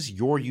enhances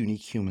your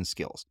unique human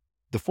skills.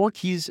 The 4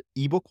 Keys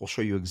ebook will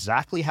show you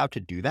exactly how to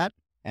do that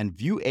and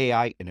view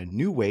AI in a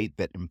new way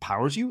that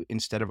empowers you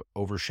instead of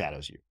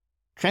overshadows you.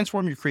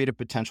 Transform your creative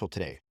potential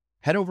today.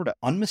 Head over to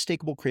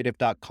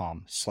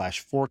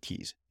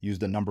unmistakablecreative.com/4keys. Use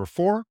the number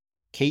 4,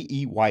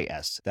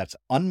 KEYS. That's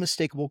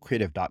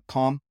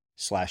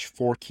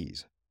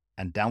unmistakablecreative.com/4keys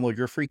and download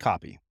your free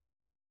copy.